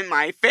it isn't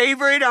my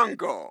favorite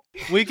uncle.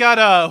 We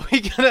got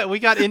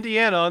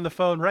Indiana on the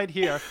phone right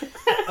here.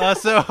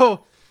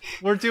 So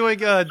we're doing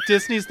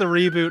Disney's The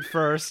Reboot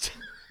first.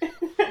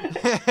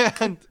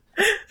 And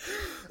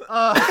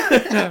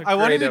I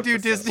wanted to do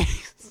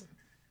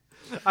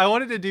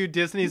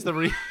Disney's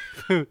The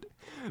Reboot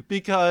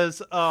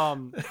because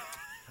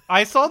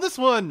I saw this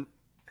one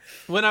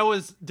when I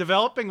was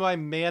developing my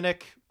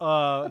manic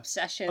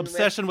obsession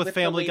with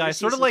Family Guy,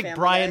 sort of like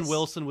Brian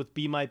Wilson with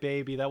Be My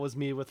Baby. That was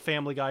me with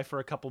Family Guy for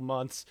a couple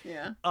months.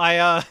 Yeah.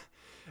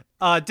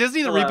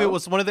 Disney The Reboot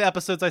was one of the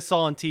episodes I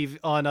saw on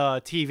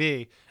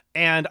TV,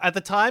 and at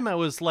the time I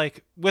was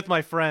like with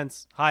my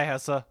friends. Hi,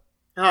 Hessa.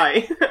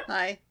 Hi.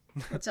 Hi.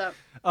 What's up?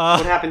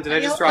 What happened? Did I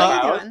just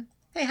drop out? Doing?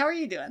 Hey, how are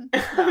you doing?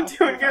 I'm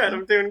doing good.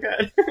 I'm doing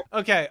good.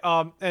 Okay.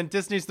 And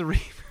Disney's The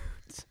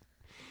Reboot.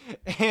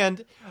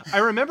 And I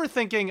remember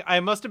thinking, I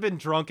must have been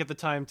drunk at the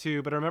time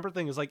too, but I remember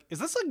thinking, like, is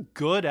this a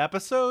good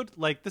episode?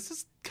 Like, this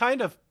is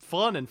kind of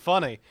fun and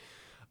funny.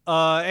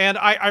 And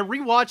I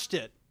rewatched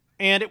it,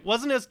 and it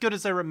wasn't as good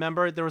as I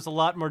remembered. There was a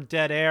lot more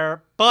dead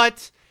air,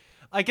 but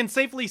I can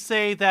safely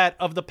say that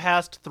of the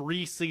past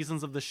 3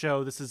 seasons of the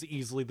show, this is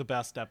easily the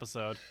best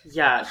episode.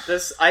 Yeah,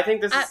 I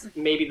think this is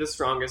maybe the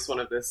strongest one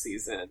of this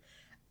season.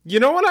 You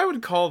know what I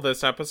would call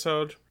this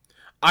episode?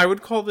 I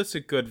would call this a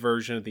good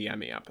version of the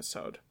Emmy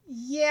episode.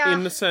 Yeah.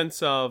 In the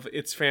sense of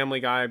it's Family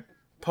Guy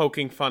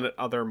poking fun at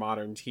other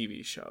modern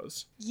TV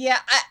shows. Yeah,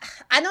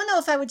 I don't know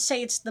if I would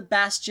say it's the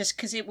best just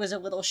because it was a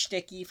little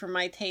shticky for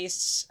my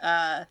tastes.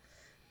 I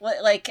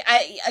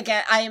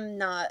am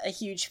not a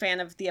huge fan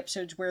of the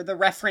episodes where the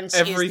reference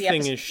everything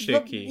is the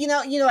episode. shaky. You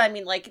know what I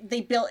mean? Like,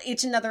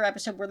 it's another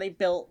episode where they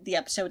built the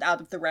episode out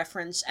of the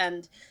reference,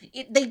 and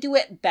they do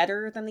it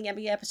better than the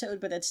Emmy episode,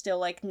 but it's still,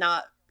 like,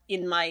 not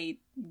in my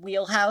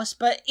wheelhouse,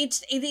 but it's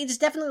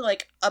definitely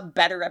like a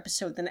better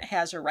episode than it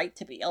has a right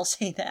to be. I'll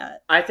say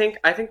that. I think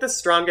the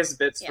strongest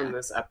bits from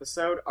this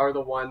episode are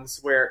the ones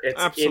where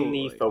it's in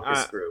the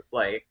focus group.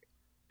 Like,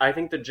 I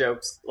think the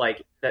jokes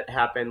like that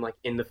happen like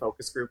in the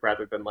focus group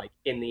rather than like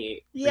in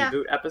the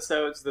reboot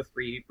episodes, the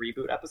 3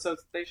 reboot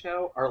episodes that they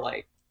show are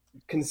like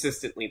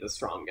consistently the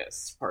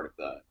strongest part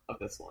of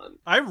this one.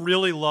 I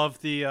really love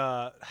the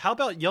how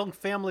about Young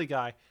Family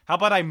Guy? How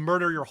about I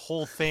murder your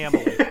whole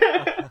family?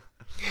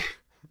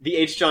 The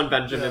H. John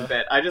Benjamin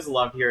bit. I just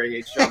love hearing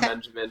H. John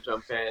Benjamin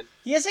jump in.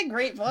 He has a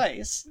great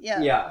voice.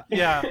 Yeah.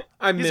 Yeah.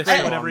 I He's miss great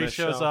him whenever on he this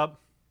shows show.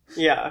 up.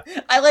 Yeah.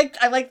 I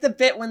like the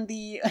bit when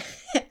the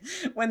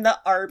when the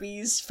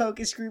Arby's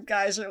focus group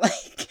guys are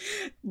like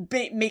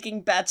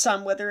making bets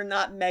on whether or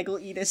not Meg will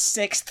eat a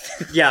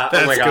 6th. Yeah.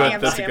 That's oh my good. god.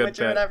 ham That's a good sandwich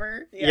or bit.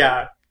 whatever.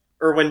 Yeah.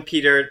 Or when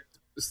Peter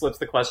slips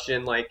the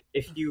question like,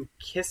 if you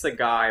kiss a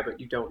guy but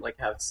you don't like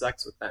have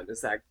sex with them,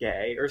 is that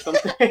gay or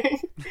something?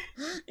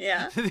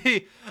 Yeah.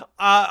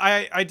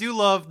 I do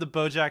love the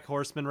BoJack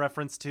Horseman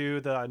reference to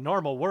the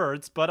normal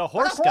words, but a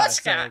horse guy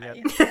saying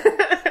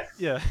it.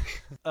 Yeah.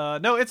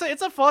 No, it's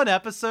a fun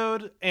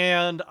episode,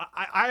 and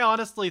I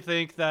honestly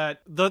think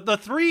that the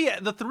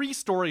three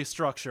story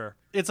structure,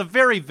 it's a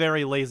very,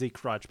 very lazy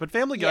crutch, but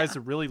Family Guy is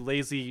a really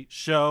lazy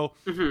show,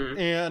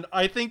 and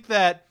I think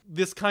that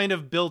this kind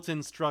of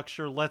built-in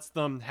structure lets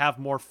them have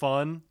more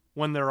fun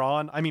when they're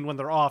on. I mean, when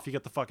they're off, you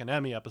get the fucking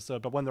Emmy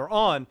episode, but when they're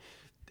on,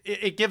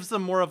 it gives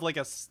them more of like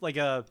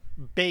a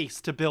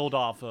base to build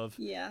off of,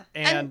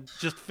 and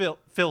just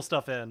fill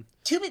stuff in.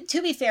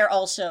 To be fair,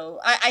 also,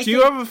 I Do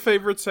you have a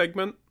favorite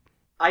segment?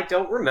 I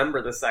don't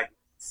remember the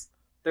segments.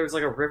 There was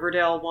like a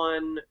Riverdale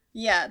one.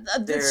 Yeah,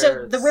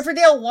 so the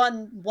Riverdale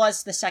one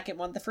was the second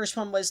one. The first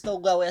one was the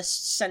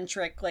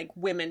Lois-centric, like,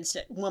 woman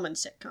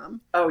sitcom.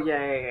 Oh,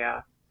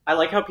 yeah. I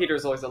like how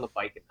Peter's always on the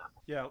bike in that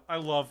one. Yeah,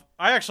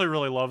 I actually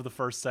really love the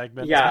first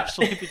segment, Yeah.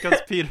 especially because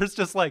Peter's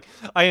just like,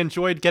 I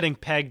enjoyed getting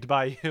pegged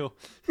by you.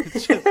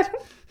 It's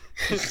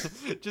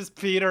just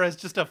Peter as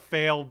just a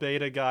fail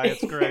beta guy.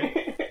 It's great.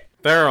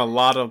 There are a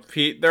lot of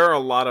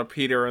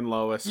Peter and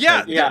Lois.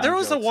 Yeah, there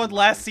was a one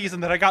last season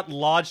that I got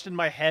lodged in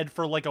my head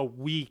for like a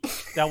week.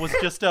 That was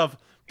just of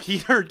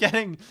Peter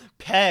getting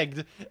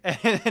pegged,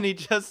 and he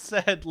just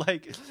said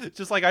like,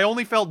 I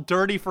only felt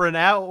dirty for an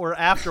hour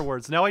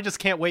afterwards. Now I just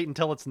can't wait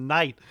until it's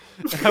night.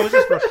 And I was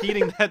just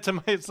repeating that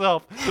to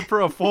myself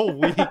for a full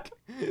week.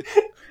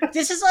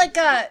 This is like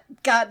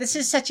God, this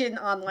is such an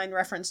online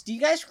reference. Do you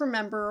guys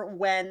remember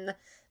when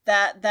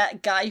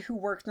that guy who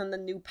worked on the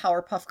new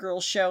Powerpuff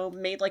Girls show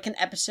made like an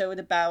episode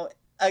about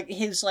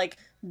his like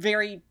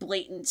very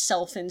blatant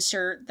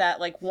self-insert that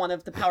like one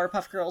of the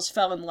Powerpuff Girls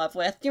fell in love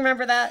with? Do you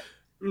remember that?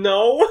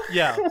 No?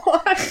 Yeah.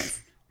 What?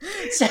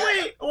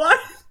 Wait, what?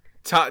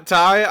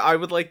 Ty, I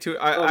would like to.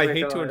 I my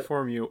hate to God.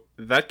 inform you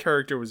that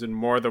character was in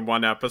more than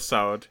one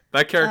episode.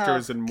 That character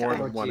was in more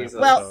than one Jesus.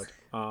 episode. Well,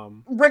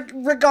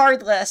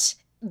 Regardless,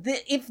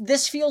 if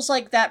this feels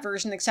like that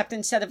version, except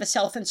instead of a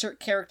self-insert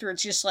character,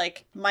 it's just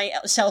like my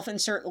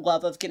self-insert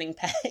love of getting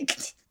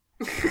pegged.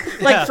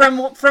 Like from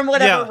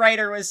whatever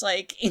writer was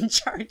like in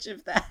charge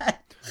of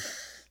that.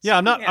 Yeah,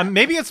 I'm not.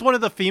 Maybe it's one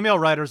of the female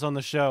writers on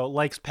the show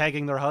likes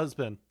pegging their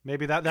husband.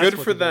 Maybe that's good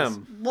what for it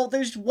them. is. Well,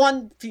 there's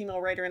one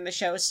female writer in the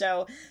show,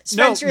 so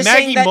Spencer is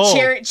Maggie saying that Mole.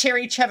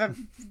 Cherry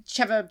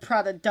Cheva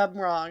Prada dubbed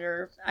wrong,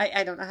 or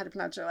I don't know how to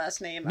pronounce her last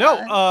name.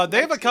 No,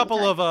 they have a couple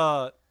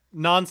of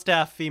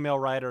non-staff female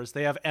writers.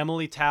 They have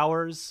Emily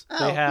Towers.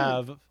 They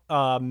have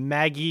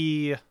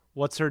Maggie.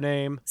 What's her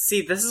name?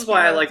 See, this is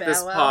why I like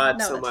this Vallow. pod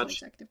No, so that's an much.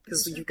 executive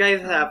Because producer. you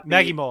guys have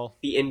Maggie Mole.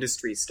 the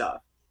industry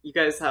stuff. You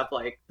guys have,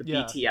 like, the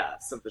Yeah.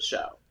 BTS of the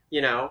show,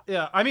 you know?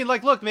 Yeah, I mean,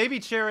 like, look, maybe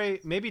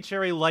Cherry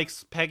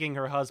likes pegging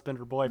her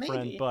husband or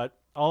boyfriend, Maybe. but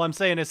all I'm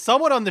saying is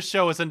someone on the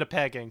show is into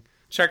pegging.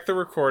 Check the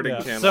recording Yeah.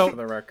 channel So- for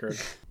the record.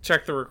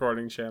 Check the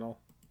recording channel.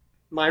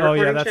 My Oh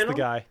recording yeah, that's channel? the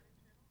guy.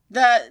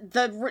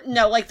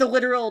 The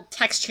literal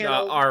text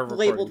channel Our recording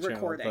labeled channel,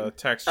 recording. the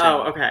text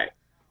channel. Oh, okay.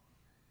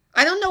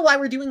 I don't know why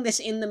we're doing this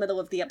in the middle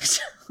of the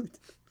episode.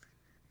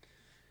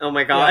 Oh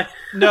my god.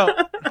 No.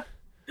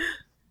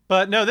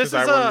 But no, this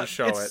Because is I wanted a to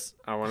show it.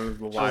 I wanted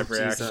the live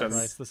Jesus. reactions.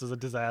 Christ, this is a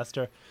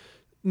disaster.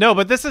 No,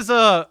 but this is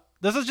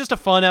just a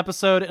fun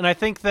episode, and I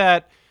think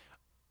that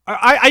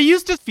I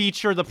used to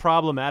feature the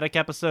problematic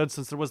episodes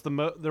since there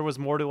was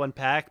more to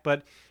unpack,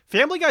 but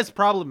Family Guy's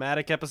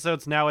problematic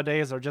episodes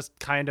nowadays are just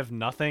kind of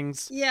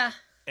nothings. Yeah.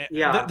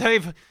 Yeah.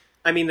 They've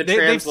I mean, the they've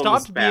trans one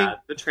was stopped bad. being-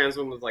 The trans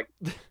one was like...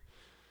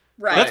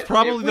 Right. That's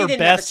probably We their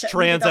didn't have best we did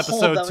trans a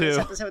whole episode bonus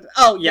too. episode.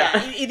 Oh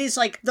yeah, Yeah. it is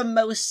like the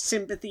most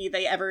sympathy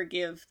they ever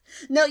give.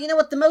 No, you know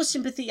what? The most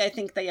sympathy I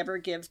think they ever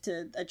give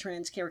to a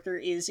trans character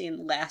is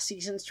in last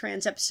season's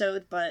trans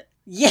episode. But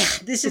yeah,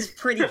 this is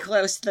pretty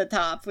close to the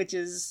top, which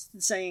is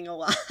saying a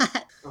lot.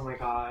 Oh my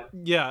god.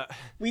 Yeah.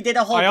 We did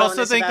a whole I bonus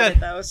also think about that- it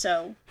though,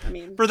 so I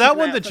mean, For that keep an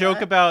one, eye the out for joke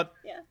that. about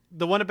Yeah.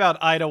 the one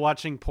about Ida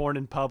watching porn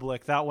in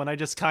public, that one I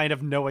just kind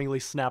of knowingly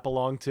snap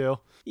along to.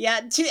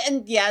 Yeah,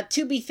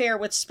 to be fair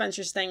with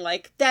Spencer's thing,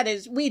 like that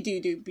is we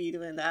do be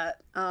doing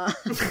that.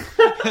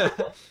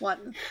 What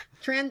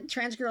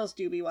trans girls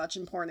do be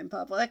watching porn in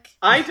public.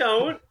 I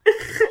don't.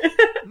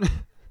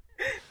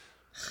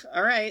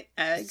 All right,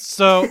 eggs.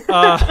 So,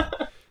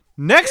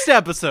 next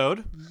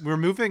episode, we're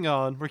moving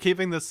on. We're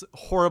keeping this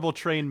horrible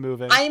train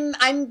moving.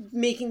 I'm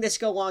making this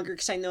go longer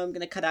because I know I'm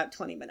going to cut out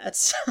 20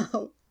 minutes.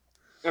 So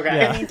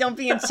Okay. Yeah. I mean, don't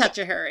be in such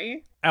a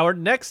hurry. Our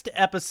next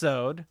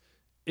episode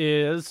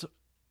is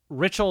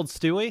Rich Old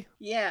Stewie.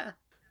 Yeah.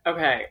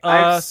 Okay. I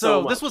have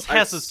so much- this was I have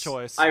Hess's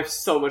choice. I have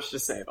so much to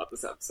say about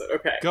this episode.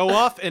 Okay. Go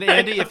off, and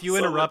Andy, if you So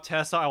interrupt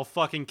Hessa, I'll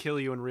fucking kill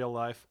you in real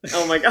life.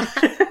 Oh my god.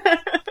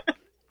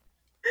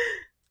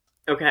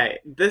 Okay,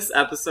 this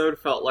episode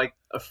felt like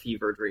a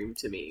fever dream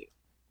to me.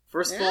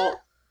 First of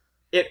all,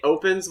 it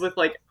opens with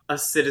like a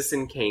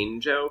Citizen Kane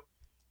joke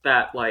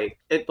that like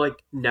it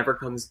like never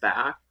comes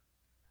back.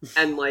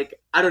 And like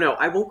I don't know,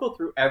 I won't go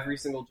through every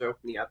single joke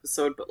in the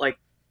episode, but like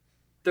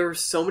there are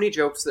so many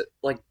jokes that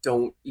like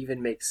don't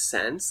even make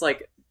sense.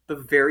 Like the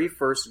very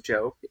first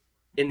joke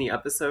in the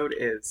episode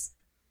is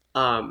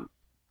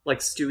like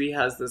Stewie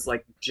has this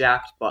like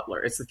jacked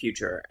butler. It's the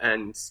future,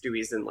 and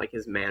Stewie's in like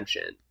his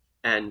mansion,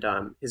 and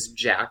his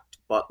jacked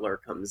butler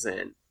comes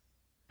in,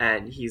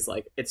 and he's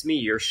like, "It's me,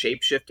 your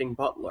shape-shifting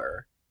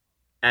butler,"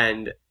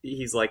 and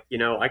he's like, "You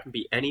know, I can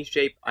be any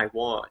shape I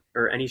want,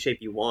 or any shape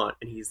you want,"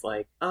 and he's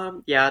like,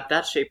 yeah,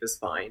 that shape is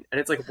fine,"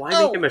 and it's like, why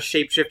make him a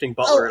shape-shifting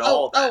butler at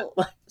all?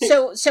 Then?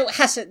 So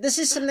Hesse, this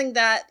is something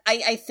that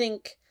I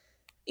think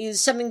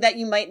is something that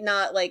you might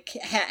not like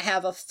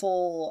have a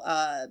full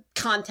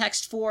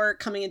context for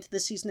coming into the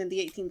season in the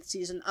 18th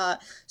season.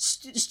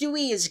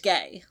 Stewie is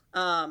gay.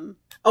 Oh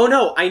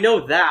no, I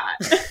know that.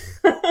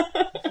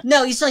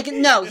 No, he's like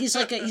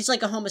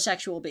a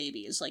homosexual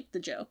baby is like the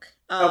joke.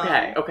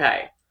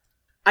 Okay.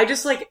 I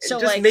just like So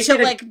just like make so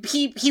it a- like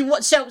he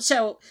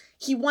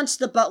wants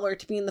the butler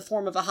to be in the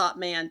form of a hot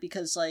man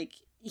because like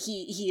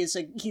he's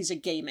a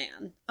gay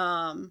man.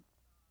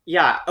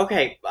 Yeah,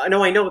 okay.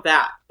 No, I know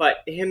that. But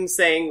him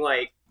saying,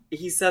 like,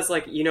 he says,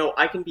 like, you know,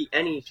 I can be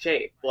any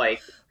shape.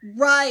 Like,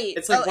 Right.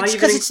 It's like, why it's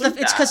even because include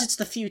it's that? because it's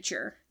the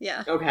future.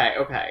 Yeah.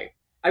 okay.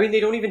 I mean, they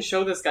don't even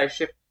show this guy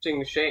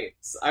shifting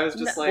shapes. I was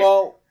just like,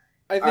 Well,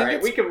 I think alright,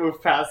 it's we can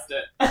move past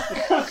it.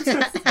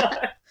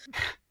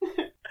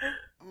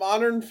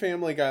 Modern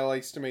Family Guy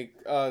likes to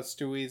make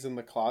Stewie's in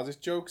the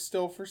closet jokes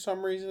still for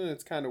some reason.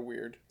 It's kind of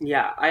weird.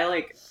 Yeah, I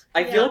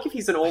feel like if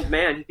he's an old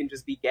man, he can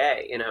just be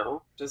gay, you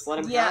know? Just let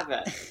him Yeah. have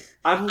it.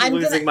 I'm I'm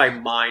losing gonna- my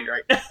mind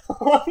right now.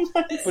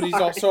 But he's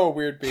also a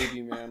weird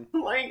baby man.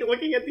 like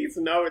looking at these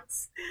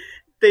notes,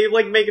 they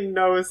like make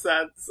no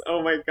sense.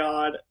 Oh my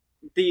god.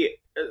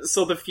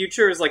 So the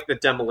future is like the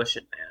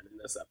demolition man in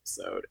this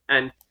episode,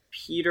 and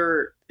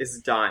Peter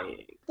is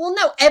dying. Well,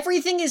 no,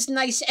 everything is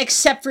nice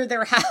except for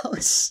their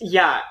house.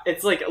 Yeah,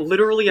 it's like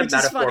literally a Which is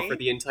metaphor funny. for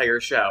the entire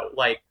show.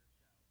 Like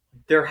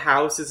their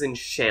house is in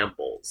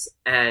shambles,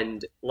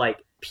 and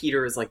like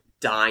Peter is like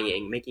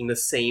dying, making the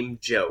same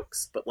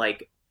jokes, but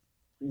like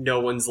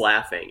no one's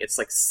laughing. It's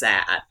like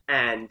sad.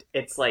 And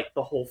it's like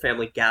the whole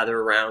family gather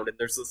around and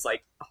there's this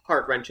like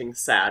heart-wrenching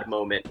sad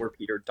moment where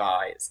Peter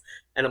dies.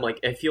 And I'm like,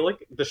 I feel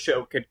like the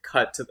show could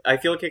cut to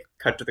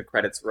the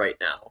credits right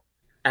now.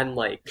 And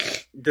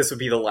like this would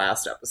be the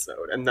last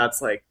episode. And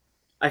that's like,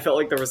 I felt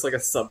like there was like a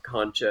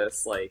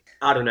subconscious, like,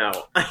 I don't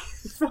know. I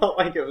felt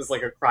like it was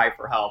like a cry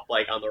for help,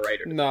 like on the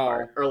writer's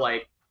part. Or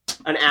like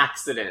an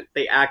accident.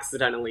 They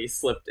accidentally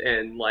slipped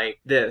in like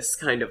this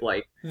kind of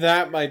like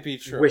that might be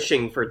true.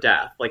 Wishing for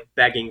death, like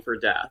begging for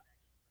death.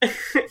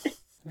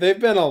 They've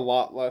been a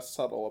lot less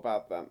subtle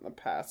about that in the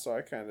past, so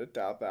I kind of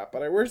doubt that.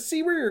 But I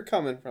see where you're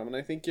coming from, and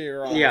I think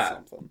you're on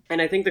something.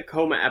 And I think the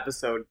coma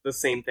episode, the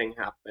same thing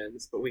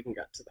happens, but we can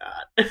get to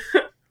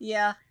that.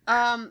 Yeah.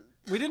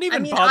 We didn't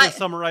even bother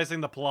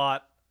summarizing the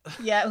plot.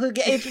 Yeah,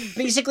 it's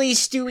basically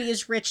Stewie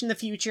is rich in the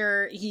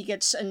future. He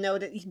gets a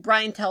note.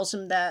 Brian tells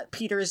him that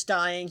Peter is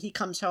dying. He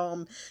comes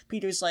home.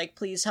 Peter's like,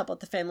 please help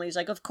out the family. He's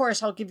like, of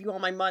course, I'll give you all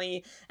my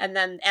money. And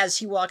then as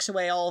he walks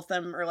away, all of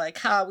them are like,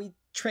 we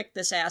tricked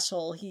this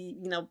asshole.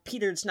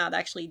 Peter's not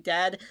actually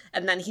dead.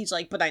 And then he's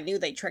like, but I knew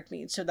they tricked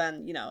me. So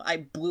then,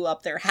 I blew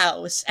up their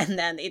house. And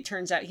then it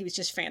turns out he was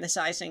just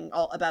fantasizing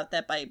all about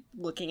that by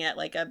looking at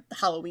like a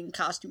Halloween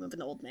costume of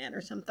an old man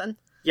or something.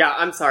 Yeah,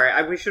 I'm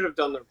sorry. We should have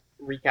done the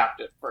recapped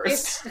it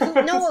first.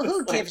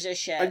 Who gives a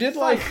shit? I do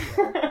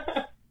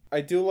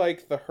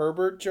like the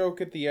Herbert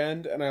joke at the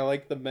end, and I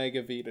like the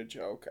Mega Vita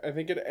joke. I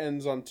think it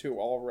ends on two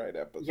all right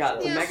episodes. Yeah,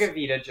 the Mega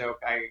Vita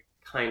joke I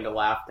kind of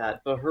laughed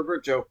at. The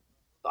Herbert joke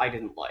I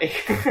didn't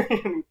like. I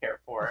didn't care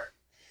for it.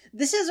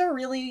 This is a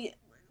really...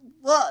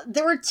 Well,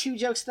 there were two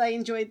jokes that I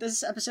enjoyed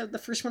this episode. The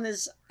first one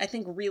is, I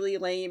think, really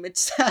lame.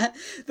 It's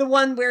the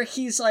one where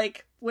he's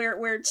like... Where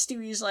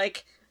Stewie's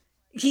like...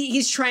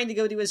 He's trying to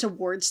go do his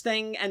awards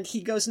thing, and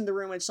he goes in the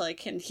room, it's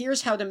like, and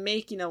here's how to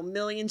make,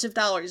 millions of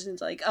dollars, and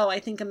it's like, oh, I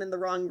think I'm in the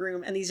wrong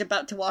room, and he's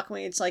about to walk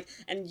away, it's like,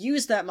 and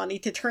use that money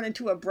to turn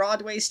into a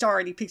Broadway star,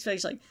 and he peeks back,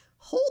 he's like,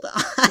 hold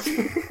on.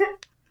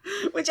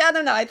 Which, I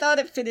don't know, I thought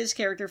it fit his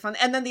character fun.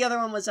 And then the other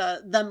one was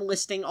them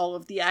listing all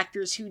of the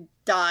actors who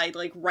died,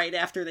 like, right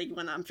after they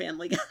went on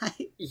Family Guy.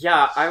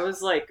 Yeah, I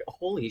was like,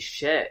 holy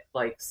shit,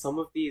 like, some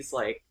of these,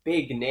 like,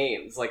 big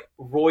names, like,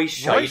 Roy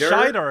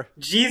Scheider.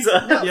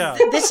 Jesus! No, yeah.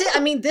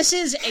 This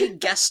is a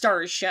guest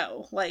star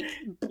show. Like,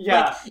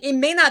 it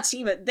may not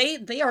seem it,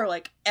 they are,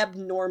 like,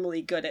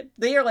 abnormally good at,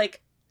 they are,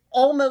 like,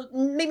 almost,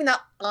 maybe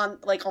not on,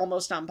 like,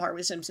 almost on par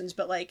with Simpsons,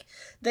 but, like,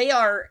 they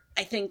are,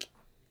 I think,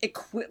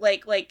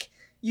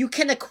 you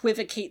can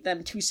equivocate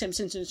them to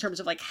Simpsons in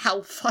terms of, like,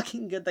 how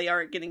fucking good they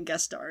are at getting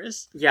guest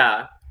stars.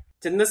 Yeah.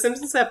 Didn't The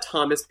Simpsons have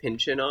Thomas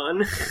Pynchon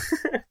on?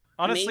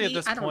 Honestly, Maybe?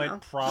 at this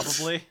point,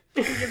 probably.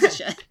 Who gives a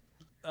shit?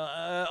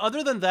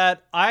 Other than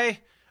that, I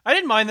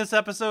didn't mind this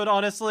episode,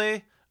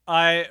 honestly.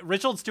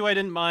 Richard Stew I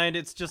didn't mind.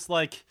 It's just,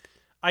 like,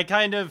 I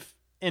kind of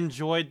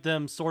enjoyed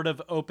them sort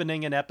of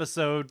opening an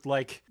episode,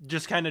 like,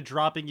 just kind of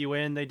dropping you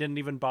in. They didn't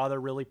even bother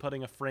really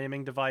putting a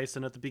framing device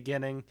in at the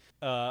beginning.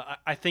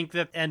 I think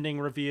that ending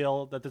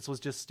reveal that this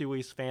was just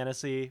Stewie's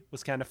fantasy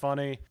was kind of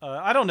funny.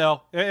 I don't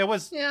know. It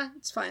was... Yeah,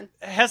 it's fine.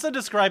 Hessa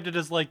described it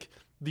as, like,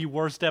 the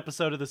worst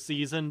episode of the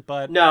season,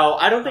 but... No,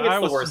 I don't think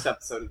it's the worst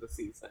episode of the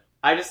season.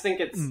 I just think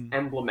it's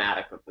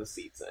emblematic of the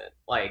season.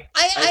 Like,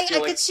 I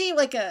could see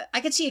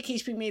a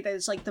case being made that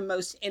it's like the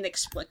most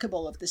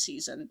inexplicable of the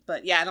season,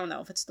 but yeah, I don't know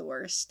if it's the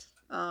worst.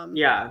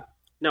 Yeah,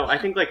 no, I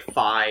think like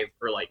 5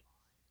 or like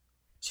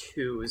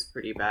 2 is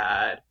pretty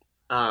bad.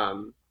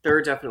 There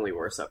are definitely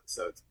worse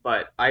episodes,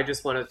 but I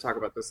just wanted to talk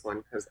about this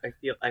one because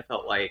I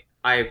felt like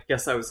I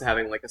guess I was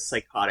having like a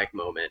psychotic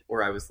moment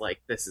where I was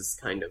like, this is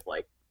kind of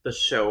like the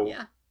show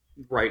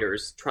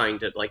writers trying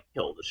to like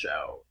kill the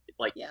show.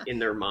 Like, in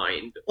their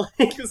mind,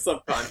 like,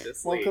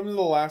 subconsciously. Welcome to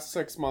the last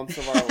 6 months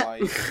of our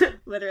life.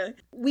 Literally.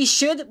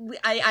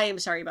 I am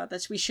sorry about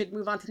this. We should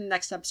move on to the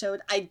next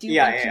episode. I do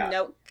want to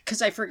note,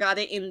 because I forgot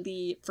it in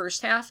the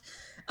first half,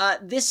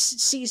 this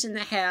season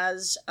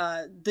has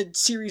the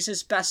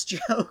series' best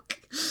joke,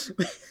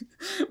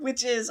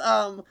 which is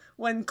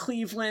when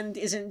Cleveland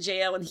is in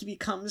jail and he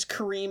becomes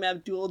Kareem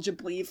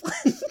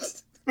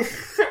Abdul-Jabbar.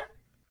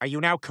 Are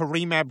you now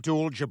Kareem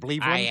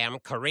Abdul-Jabbar? I am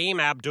Kareem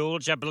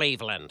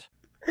Abdul-Jabbar.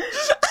 I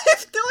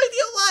have no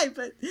idea why,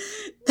 but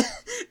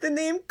the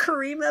name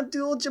Kareem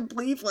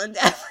Abdul-Jabbar,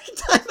 every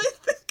time I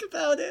think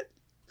about it,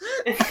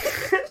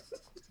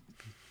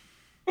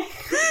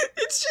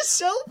 it's just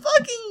so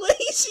fucking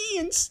lazy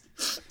and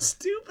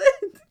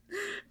stupid.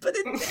 But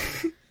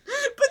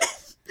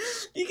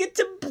you get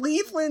to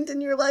Cleveland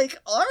and you're like,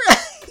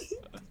 alright.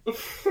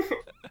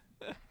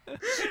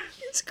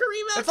 It's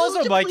Kareem Abdul-Jabbar. It's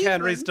also Mike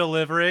Henry's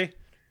delivery.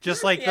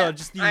 Just like the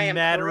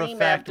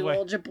matter-of-fact way.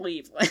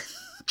 Abdul-Jabbar.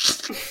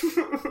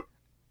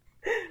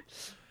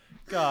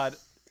 God,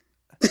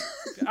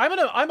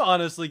 I'm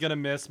honestly gonna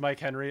miss Mike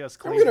Henry as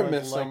Cleveland. I'm gonna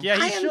miss him. Yeah,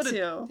 I am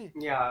too.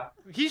 Yeah,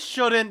 he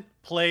shouldn't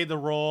play the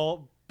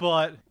role,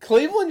 but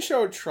Cleveland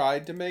Show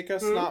tried to make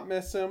us not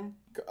miss him,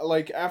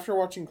 Like, after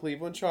watching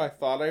Cleveland Show, I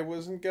thought I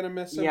wasn't gonna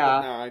miss him, Yeah.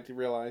 but now I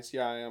realize,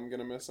 I am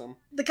gonna miss him.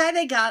 The guy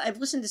they got, I've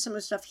listened to some of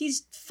the stuff,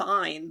 he's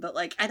fine, but,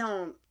 like, I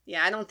don't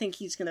think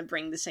he's gonna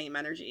bring the same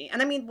energy.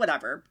 And I mean,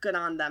 whatever, good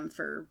on them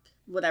for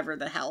whatever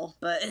the hell,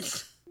 but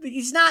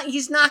he's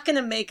not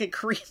gonna make a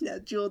Kareem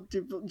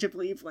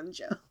Abdul-Jabbar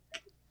joke.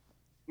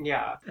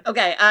 Yeah.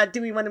 Okay,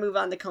 do we want to move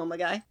on to Coma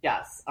Guy?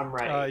 Yes, I'm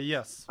ready.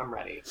 Yes. I'm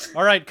ready.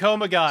 All right,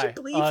 Coma Guy.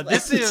 Jableevland.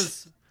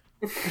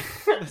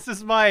 This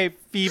is my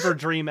fever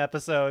dream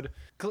episode.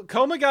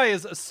 Coma Guy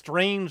is a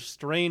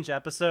strange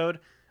episode.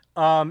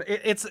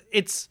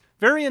 It's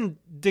very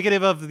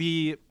indicative of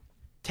the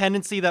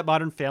tendency that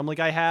modern Family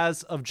Guy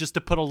has of just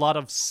to put a lot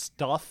of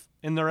stuff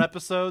in their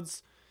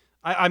episodes.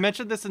 I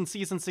mentioned this in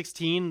season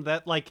 16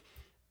 that, like,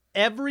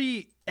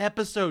 every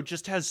episode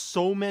just has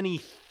so many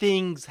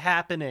things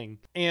happening,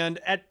 and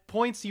at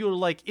points you're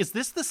like, is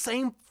this the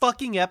same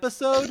fucking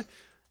episode?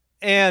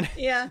 And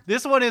Yeah.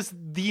 this one is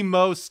the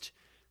most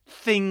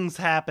things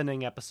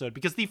happening episode,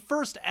 because the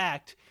first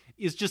act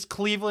is just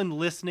Cleveland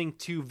listening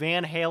to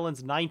Van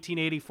Halen's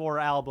 1984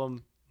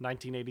 album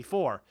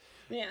 1984,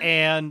 Yeah.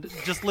 and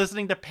just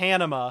listening to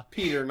Panama,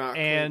 Peter, not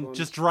and Cleveland.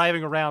 just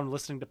driving around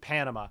listening to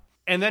Panama.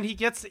 And then he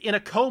gets in a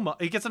coma.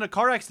 He gets in a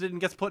car accident and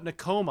gets put in a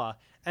coma.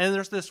 And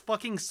there's this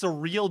fucking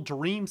surreal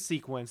dream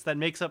sequence that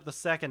makes up the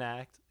second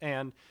act.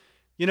 And,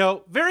 you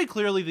know, very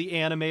clearly the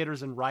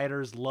animators and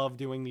writers love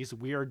doing these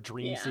weird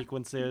dream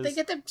sequences. They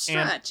get to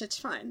stretch, it's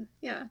fine.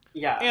 Yeah.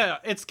 Yeah,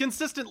 it's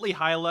consistently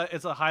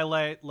it's a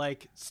highlight,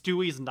 like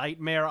Stewie's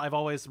Nightmare. I've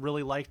always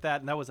really liked that,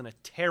 and that wasn't a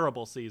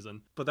terrible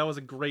season, but that was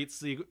a great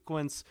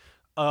sequence.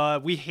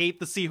 We hate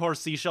the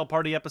Seahorse Seashell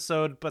Party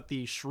episode, but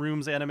the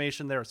Shrooms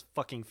animation there is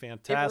fucking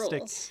fantastic. It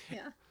rules.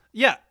 Yeah.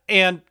 Yeah,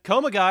 and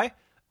Coma Guy,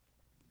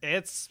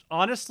 it's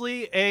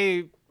honestly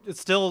it's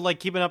still like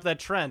keeping up that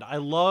trend. I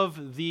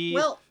love the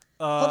Well,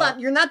 hold on,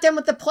 you're not done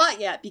with the plot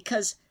yet,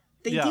 because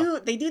they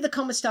do the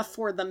coma stuff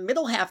for the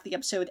middle half of the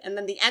episode, and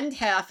then the end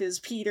half is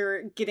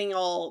Peter getting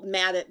all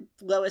mad at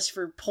Lois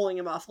for pulling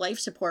him off life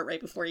support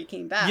right before he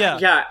came back.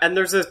 Yeah, and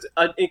there's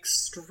an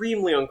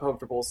extremely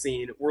uncomfortable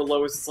scene where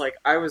Lois is like,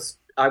 I was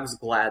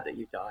glad that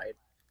you died.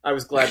 I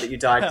was glad that you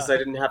died because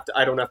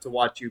I don't have to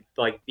watch you,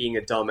 like, being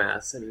a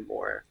dumbass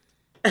anymore.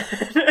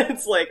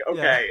 It's like,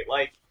 okay,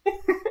 like,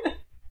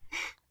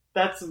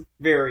 that's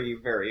very,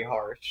 very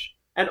harsh.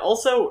 And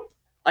also,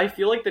 I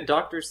feel like the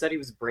doctor said he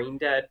was brain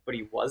dead, but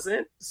he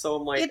wasn't. So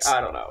I'm like,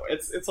 I don't know.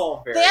 It's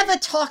all very... They have a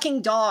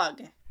talking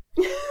dog.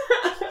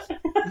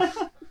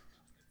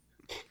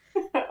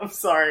 I'm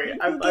sorry.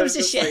 Who gives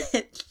a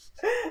shit?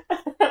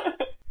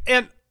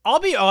 And I'll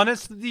be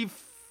honest, the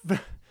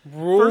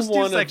Rule first two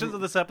one sections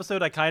of this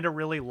episode I kind of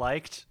really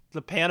liked.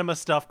 The Panama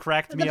stuff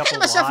cracked me The up a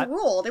Panama lot. stuff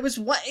ruled. It was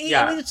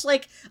Yeah. I mean, it's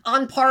like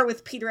on par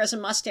with Peter as a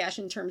mustache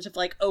in terms of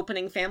like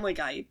opening Family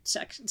Guy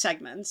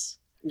segments.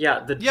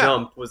 Yeah, the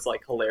jump was, like,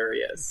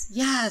 hilarious.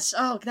 Yes.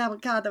 Oh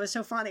God, that was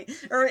so funny.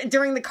 Or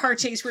during the car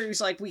chase where he was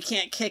like, "We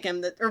can't kick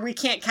him," or "We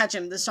can't catch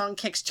him." The song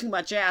kicks too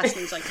much ass, and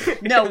he's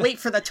like, "No, wait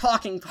for the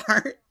talking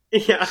part."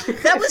 Yeah,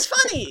 that was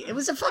funny. It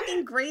was a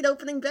fucking great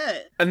opening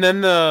bit. And then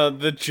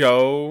the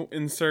Joe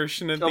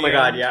insertion at the end. Oh my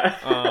god, yeah.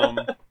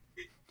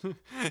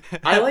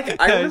 I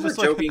remember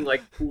Joe being,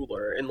 like,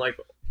 cooler in, like,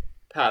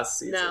 past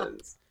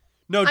seasons.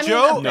 No, I mean,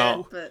 Joe. a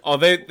bit, but Oh,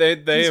 they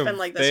he's have been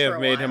like this they for have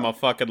a made him while. a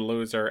fucking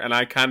loser, and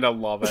I kind of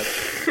love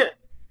it.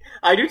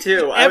 I do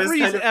too.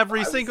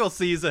 Every single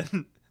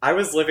season. I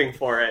was living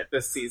for it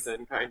this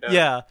season, kind of.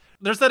 Yeah.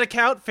 There's that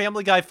account,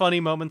 Family Guy Funny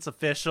Moments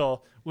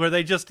Official, where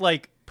they just,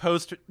 like,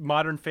 post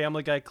modern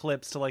Family Guy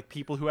clips to, like,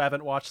 people who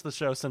haven't watched the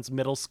show since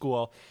middle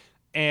school.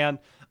 And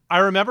I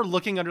remember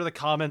looking under the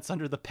comments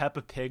under the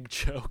Peppa Pig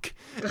joke.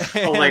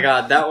 Oh my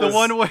god, that was the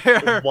one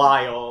where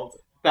wild.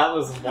 That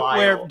was wild.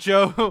 Where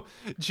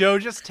Joe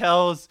just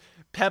tells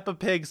Peppa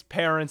Pig's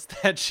parents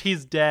that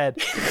she's dead.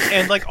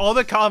 And, like, all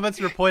the comments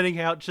were pointing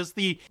out just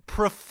the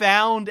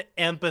profound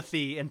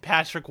empathy in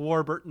Patrick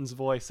Warburton's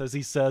voice as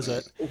he says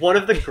it. One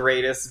of the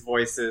greatest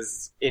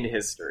voices in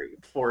history,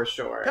 for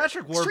sure.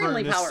 Patrick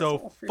Warburton is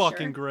so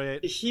fucking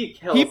great. He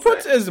kills He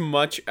puts it. as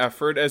much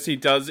effort as he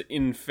does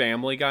in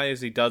Family Guy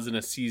as he does in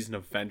a season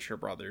of Venture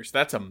Brothers.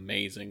 That's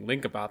amazing.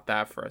 Think about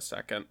that for a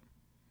second.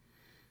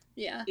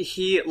 Yeah.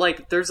 He,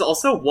 like, there's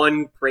also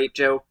one great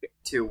joke,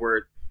 too,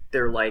 where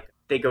they're like,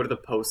 they go to the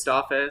post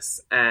office,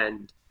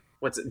 and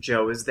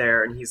Joe is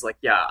there, and he's like,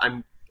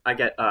 yeah, I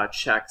get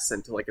checks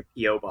sent to, like, a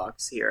P.O.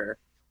 box here,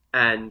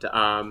 and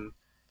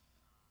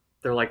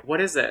they're like,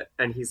 what is it?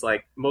 And he's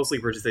like, mostly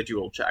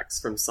residual checks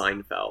from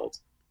Seinfeld.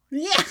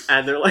 Yeah.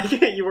 And they're like,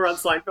 you were on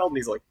Seinfeld? And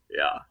he's like,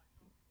 yeah.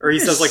 Or he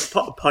says, like,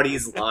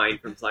 Putty's line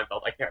from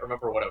Seinfeld. I can't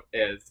remember what it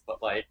is,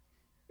 but, like,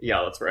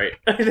 yeah, that's right.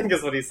 I think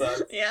is what he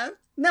says. Yeah.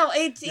 No,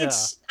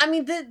 it's. I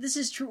mean, this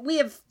is true. We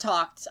have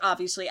talked,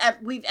 obviously.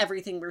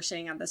 Everything we're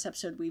saying on this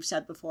episode we've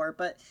said before,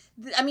 but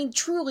I mean,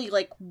 truly,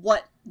 like,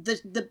 what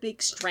the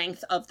big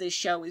strength of this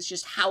show is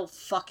just how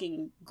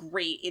fucking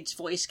great its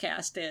voice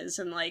cast is,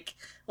 and like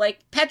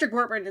Patrick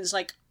Warburton is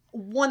like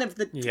one of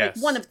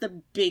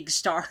the big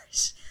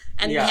stars,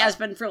 And Yeah. he has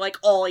been for like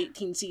all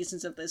 18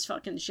 seasons of this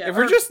fucking show. If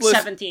we're Or just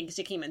 17 because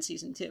it came in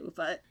season 2,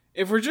 but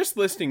If we're just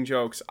listing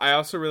jokes, I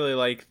also really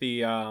like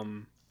the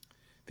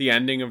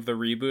ending of the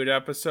reboot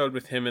episode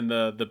with him and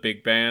the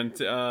big band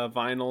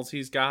vinyls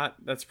he's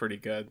got. That's pretty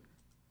good.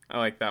 I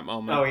like that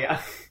moment. Oh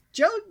yeah.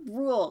 Joe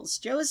rules.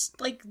 Joe is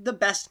like the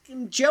best.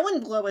 Joe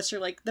and Lois are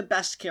like the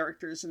best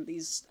characters in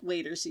these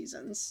later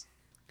seasons.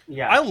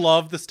 Yeah. I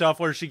love the stuff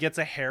where she gets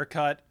a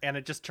haircut and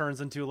it just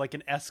turns into like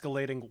an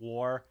escalating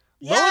war.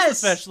 Yes! Lois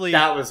especially.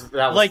 that was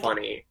like,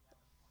 funny.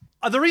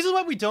 The reason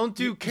why we don't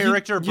do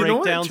character you know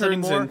what it breakdowns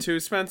turns anymore. into,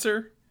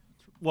 Spencer?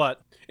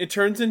 What? It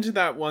turns into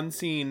that one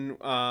scene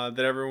that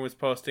everyone was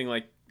posting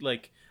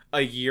like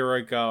a year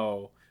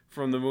ago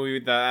from the movie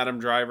that Adam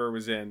Driver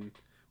was in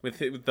with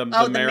the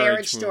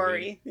marriage movie.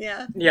 story.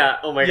 Yeah. Yeah.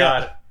 Oh my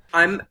Yeah.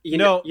 god. You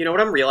know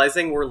what I'm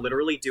realizing? We're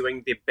literally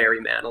doing the Barry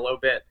Manilow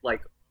bit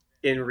like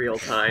in real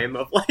time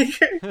of like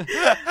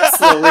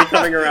slowly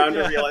coming around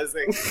to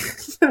realizing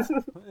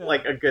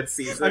like a good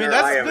season. I mean, or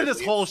that's am been at his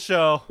least. whole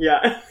show.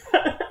 Yeah.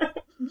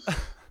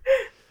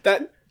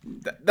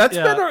 That's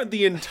Yeah. been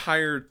the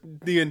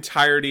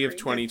entirety of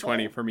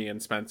 2020 for me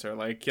and Spencer.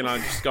 Like, you know,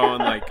 just going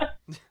like,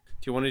 do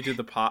you want to do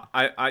the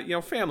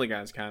Family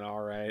Guy's kind of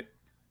all right.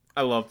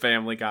 I love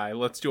Family Guy.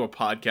 Let's do a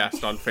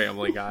podcast on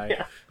Family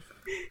Guy.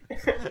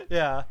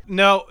 Yeah.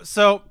 No,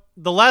 so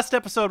the last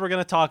episode we're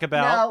going to talk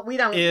about No, we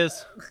don't.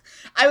 is...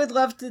 I would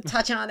love to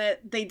touch on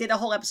it. They did a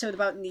whole episode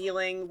about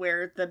kneeling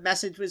where the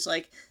message was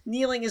like,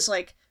 kneeling is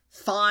like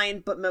fine,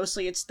 but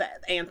mostly it's the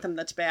anthem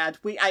that's bad.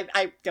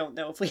 I don't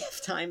know if we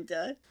have time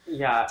to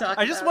Yeah. talk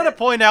I just about want to it.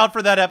 point out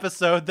for that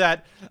episode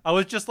that I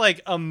was just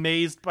like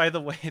amazed by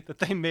the way that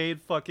they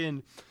made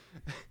fucking...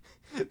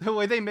 the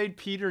way they made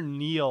Peter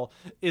kneel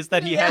is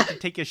that he had to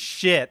take a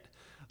shit.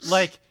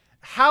 Like,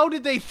 how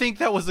did they think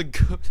that was a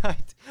good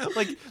idea?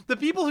 Like, the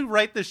people who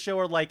write this show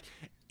are like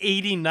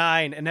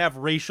 89 and have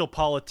racial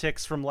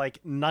politics from like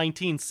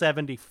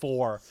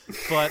 1974.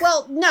 But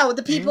Well, no,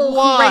 the people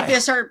Why? who write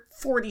this are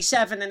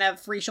 47 and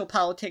have racial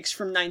politics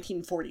from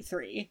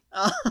 1943.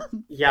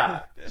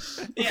 Yeah.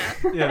 Yeah.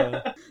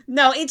 yeah.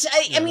 No, it's,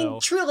 I mean, No.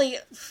 truly,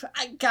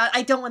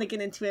 I don't want to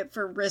get into it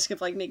for risk of,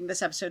 like, making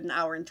this episode an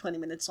hour and 20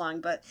 minutes long,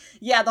 but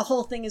yeah, the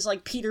whole thing is,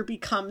 like, Peter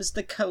becomes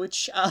the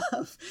coach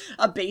of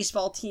a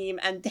baseball team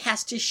and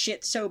has to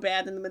shit so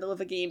bad in the middle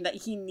of a game that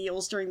he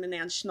kneels during the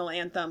national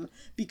anthem,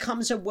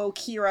 becomes a woke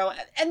hero,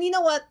 and you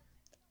know what?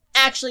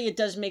 Actually, it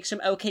does make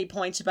some okay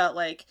points about,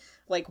 like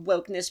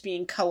wokeness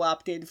being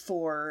co-opted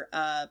for,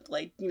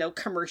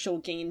 commercial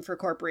gain for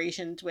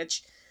corporations,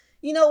 which...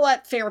 You know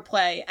what? Fair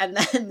play. And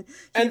then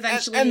he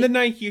eventually... And the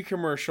Nike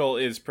commercial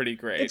is pretty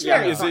great. It's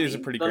very is funny. a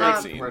pretty The great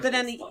Nike scene. commercial. But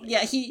then,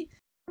 he...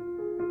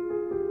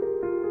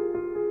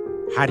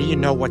 How do you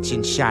know what's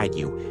inside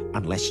you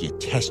unless you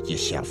test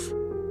yourself?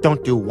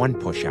 Don't do one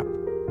push-up.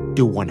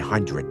 Do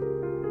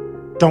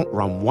 100. Don't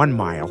run 1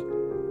 mile.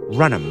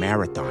 Run a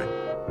marathon.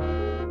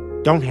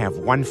 Don't have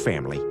one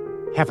family.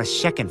 Have a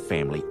second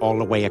family all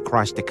the way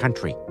across the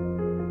country.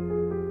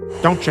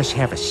 Don't just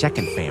have a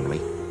second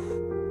family.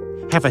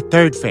 Have a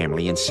third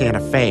family in Santa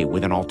Fe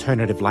with an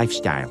alternative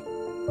lifestyle.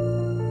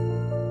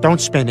 Don't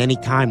spend any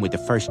time with the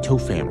first 2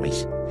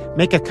 families.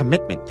 Make a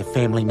commitment to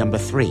family number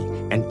 3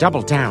 and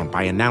double down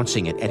by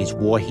announcing it at his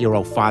war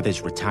hero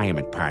father's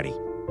retirement party.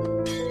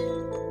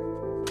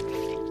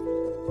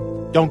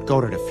 Don't go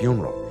to the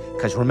funeral,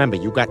 because remember,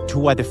 you got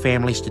 2 other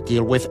families to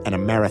deal with and a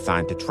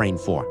marathon to train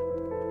for.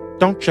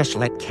 Don't just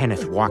let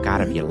Kenneth walk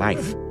out of your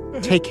life.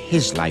 Take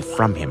his life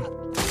from him.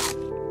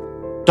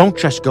 Don't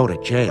just go to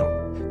jail.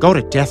 Go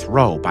to death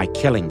row by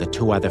killing the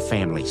 2 other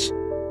families.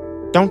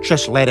 Don't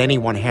just let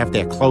anyone have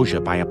their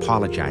closure by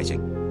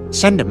apologizing.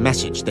 Send a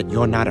message that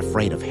you're not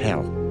afraid of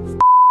hell.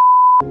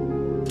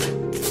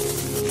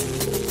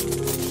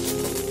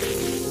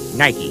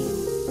 Nike.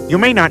 You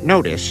may not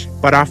know this,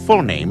 but our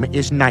full name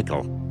is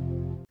Nikel.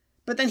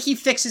 But then he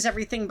fixes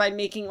everything by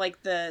making,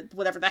 like, the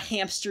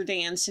hamster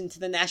dance into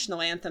the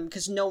national anthem,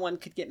 because no one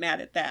could get mad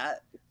at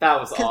that. That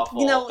was 'Cause,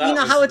 awful. You know That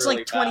was how it's really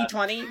like bad.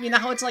 2020. You know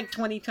how it's like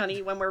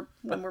 2020 when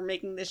we're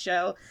making this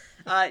show.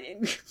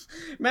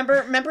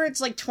 Remember it's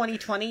like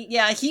 2020.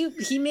 Yeah,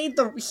 he made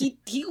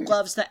he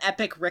loves the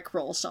epic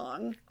Rickroll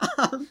song.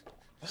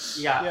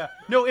 Yeah. Yeah.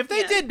 No, if they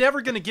Yeah. did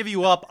Never Gonna Give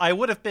You Up, I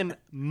would have been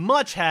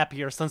much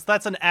happier since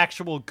that's an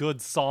actual good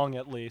song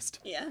at least.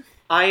 Yeah.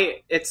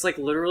 It's like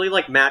literally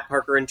like Matt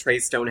Parker and Trey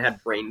Stone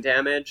had brain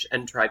damage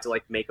and tried to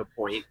like make a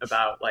point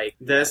about like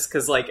this,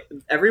 because like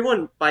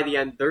everyone by the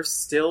end, they're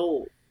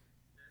still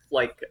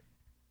like,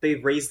 they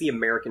raise the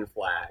American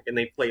flag and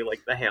they play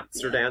like the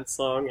hamster dance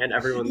song, and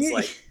everyone's You-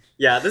 like,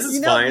 yeah, this is You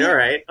know- fine, you- all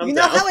right, I'm You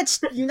know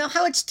down.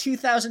 how it's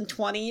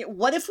 2020.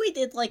 What if we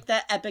did like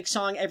that epic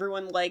song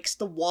everyone likes,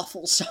 the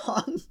waffle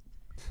song?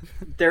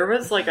 There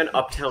was like an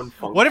Uptown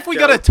Funk. What if we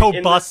got a joke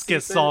in this Tobuscus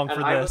season, song and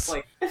for I was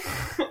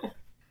this?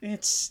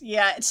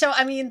 like, So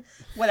I mean,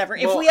 whatever.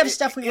 If Well, we have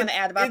stuff we want to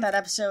add about that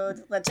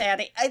episode, let's add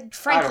it.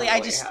 Frankly, I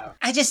don't really have.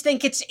 I just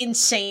think it's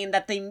insane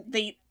that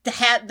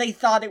they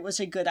thought it was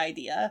a good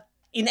idea.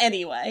 in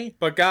any way.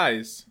 But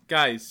guys,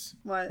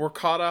 What? we're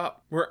caught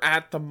up. We're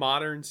at the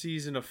modern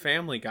season of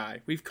Family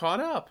Guy. We've caught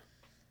up.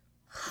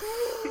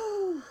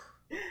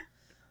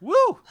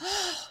 Woo!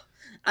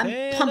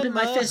 I'm pumping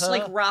my fists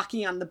like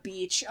Rocky on the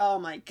beach. Oh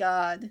my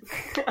god.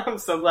 I'm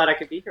so glad I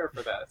could be here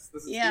for this.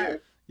 This is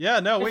cute. Yeah,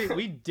 no,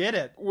 we did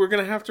it. We're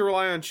gonna have to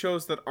rely on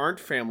shows that aren't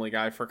Family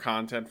Guy for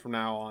content from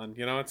now on.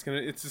 You know,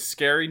 it's a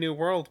scary new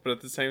world, but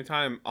at the same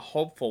time, a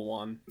hopeful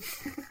one.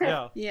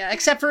 Yeah. Yeah,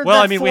 except for Well,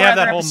 the I mean, 4 we have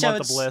other that whole month of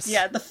episodes. bliss.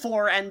 Yeah, the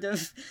 4 end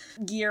of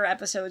year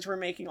episodes we're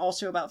making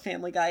also about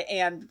Family Guy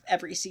and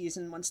every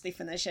season once they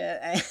finish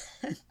it.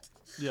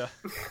 Yeah.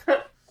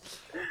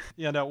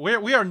 Yeah, no, we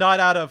are not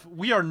out of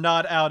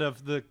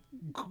the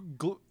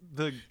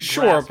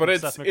Sure, grasp but of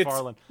it's- Seth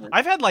MacFarlane.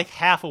 I've had like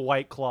half a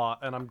White Claw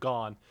and I'm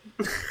gone.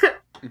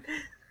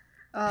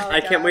 Oh, I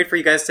can't God. wait for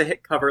you guys to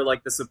cover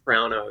like The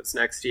Sopranos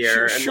next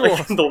year Sure. and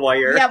like The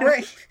Wire.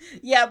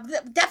 Yeah,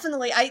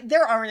 definitely.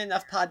 There aren't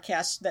enough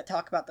podcasts that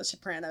talk about The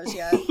Sopranos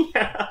yet.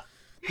 Yeah.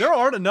 There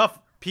aren't enough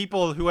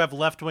people who have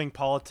left-wing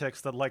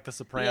politics that like The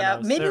Sopranos. Yeah,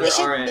 maybe There we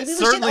should. aren't. Maybe we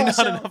Certainly should not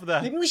also. enough of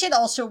that. Maybe we should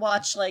also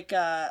watch like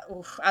I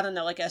don't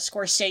know, like a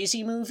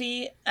Scorsese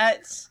movie.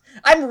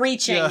 I'm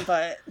reaching, Yeah.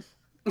 but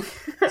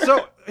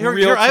So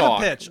Real I have talk.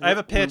 a pitch. I have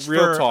a pitch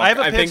Real for. talk. I have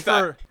a I pitch think that-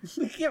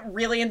 for. we get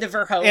really into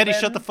Verhoeven. Andy,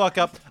 shut the fuck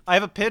up. I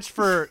have a pitch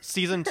for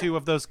season 2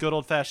 of Those Good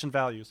Old Fashioned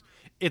Values.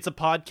 It's a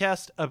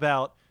podcast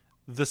about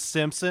The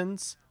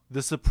Simpsons,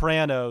 The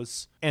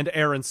Sopranos, and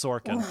Aaron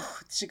Sorkin.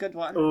 It's a good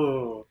one.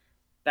 Ooh,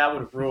 that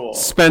would rule.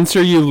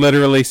 Spencer, you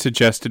literally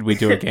suggested we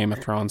do a Game of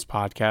Thrones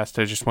podcast.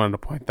 I just wanted to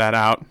point that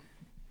out.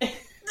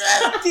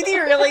 Did he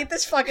really?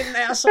 This fucking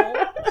asshole.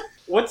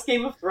 What's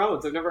Game of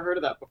Thrones? I've never heard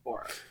of that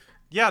before.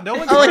 Yeah, no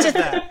one's Oh, heard it's of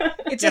that.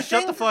 It's Yeah, a shut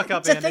thing, the fuck up,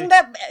 it's a Andy.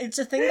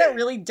 thing that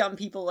really dumb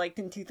people liked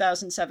in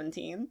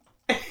 2017.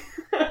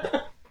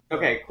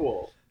 Okay,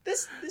 cool.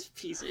 This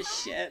piece of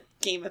shit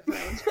Game of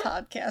Thrones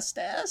podcast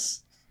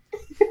ass.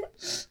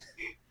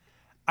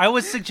 I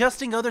was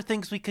suggesting other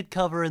things we could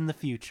cover in the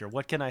future.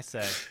 What can I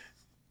say?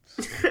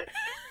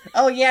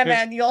 Oh yeah,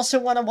 man. You also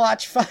want to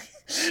watch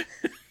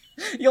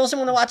You also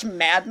want to watch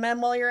Mad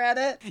Men while you're at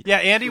it? Yeah,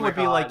 Andy would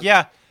be like,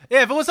 yeah,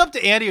 if it was up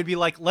to Andy, it'd be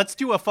like, let's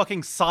do a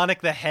fucking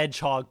Sonic the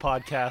Hedgehog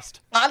podcast.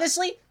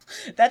 Honestly,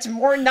 that's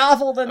more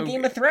novel than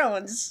Game of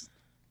Thrones.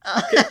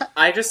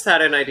 I just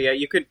had an idea.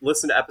 You could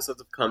listen to episodes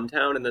of Come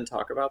Town and then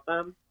talk about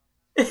them.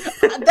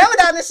 That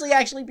would honestly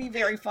actually be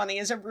very funny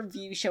as a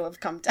review show of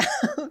Come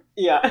Down.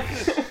 Yeah.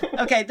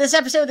 Okay, this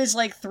episode is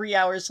like 3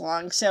 hours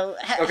long, so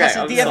Okay,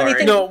 Hessa, I'm do you have sorry.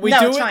 anything? No, we do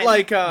it's it fine.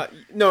 like no,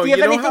 Do you you have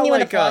know anything how you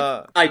wanna like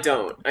plug? I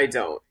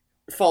don't.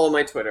 Follow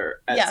my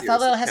Twitter. At Yeah, Zero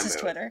follow September. Hessa's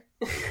Twitter.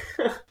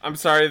 I'm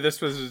sorry,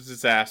 this was a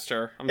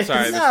disaster. I'm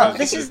sorry, No,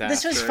 this this was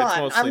was It's fun.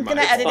 mostly I'm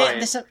gonna my edit fault. it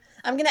into some.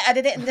 I'm gonna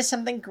edit it into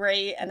something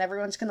great, and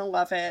everyone's gonna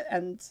love it.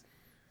 And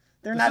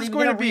they're not is even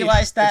going gonna to be-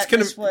 realize that It's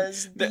gonna- this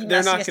was the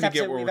They're not messiest going to get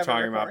episode what we've we're ever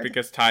talking about recorded.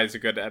 because Ty's a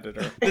good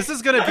editor. This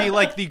is going to be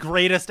like the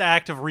greatest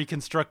act of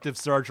reconstructive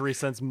surgery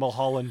since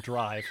Mulholland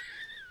Drive.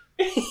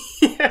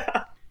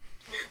 Yeah.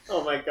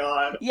 Oh my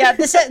god. Yeah,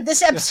 this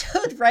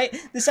episode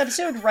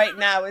right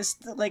now is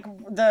like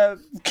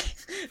the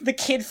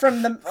kid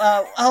from the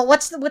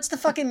what's the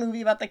fucking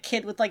movie about the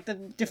kid with like the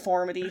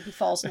deformity who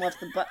falls in love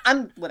with the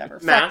butt? Whatever.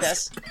 Fuck Mask?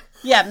 this.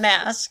 Yeah,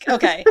 Mask.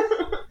 Okay.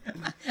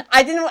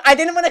 I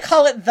didn't want to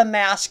call it The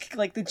Mask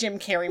like the Jim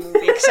Carrey movie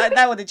because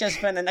that would have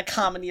just been a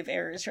comedy of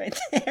errors right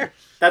there.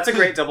 That's a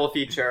great double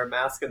feature.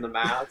 Mask and the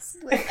Mask.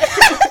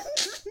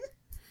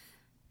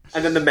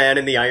 And then the Man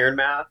in the Iron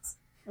Mask.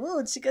 Ooh,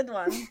 it's a good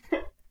one.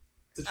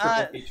 It's a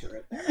triple feature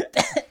right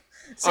there.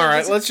 So All right,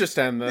 this- let's just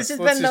end this. this has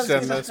Let's been just Those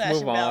end Good this. Old-Fashioned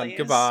Move on. Values.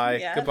 Goodbye.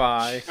 Yeah.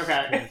 Goodbye.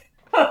 Okay.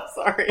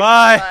 Sorry.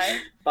 Bye.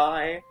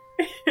 Bye.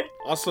 Bye.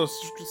 Also,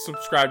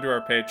 subscribe to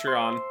our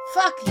Patreon.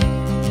 Fuck you.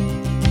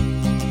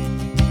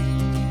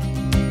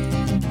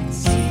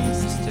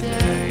 Seems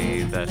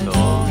today that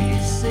all you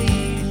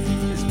see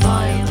is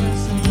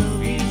violence in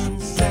movies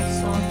and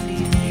sex on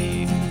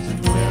TV.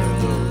 And where are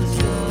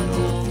those good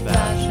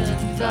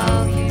old-fashioned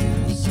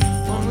values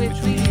on which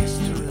we used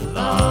to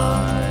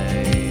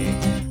rely?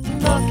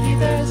 Lucky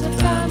there's a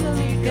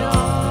Family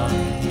Guy.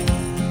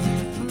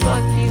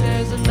 Lucky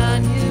there's a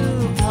man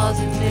who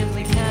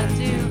positively can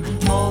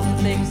do all the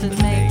things that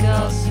make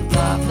us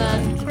laugh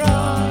and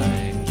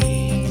cry.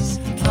 He's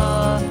a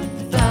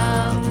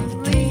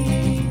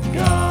Family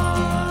Guy.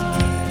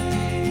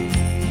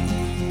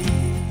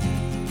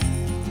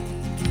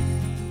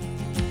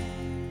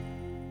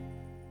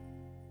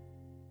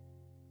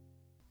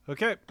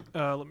 Okay,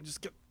 let me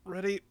just get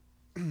ready.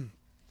 Get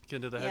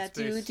into the Yeah,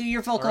 headspace. do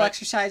your vocal All right.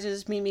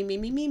 exercises. Me.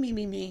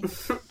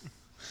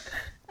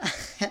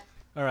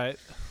 All right.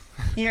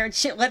 Here,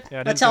 shit. Yeah,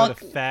 I Let's didn't all. go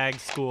to fag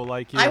school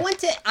like you. I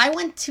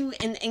went to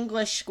an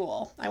English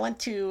school. I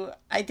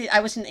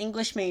was an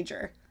English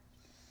major,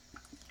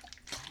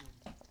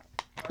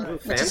 Ooh,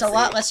 which is fancy. a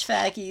lot less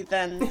faggy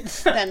than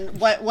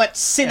what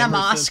cinema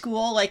Emerson.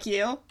 school like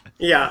you.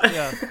 Yeah.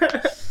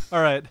 Yeah.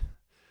 All right.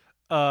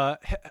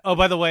 Oh,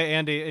 by the way,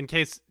 Andy, in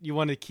case you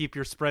want to keep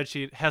your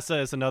spreadsheet, Hessa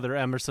is another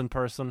Emerson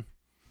person.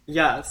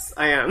 Yes,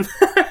 I am.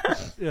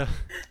 Yeah.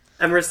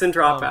 Emerson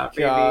Dropout,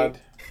 baby. God.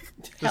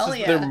 Hell is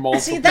yeah. their multiple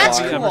See, that's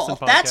The Emerson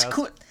cool. That's podcast.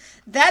 cool.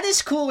 That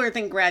is cooler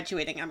than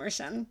graduating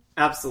Emerson.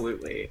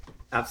 Absolutely.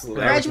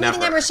 Absolutely. I would Graduating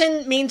never.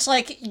 Emerson means,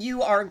 like,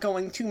 you are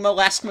going to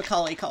molest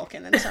Macaulay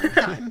Culkin in some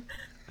time.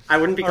 I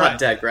wouldn't be All caught right.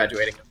 dead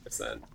graduating Emerson.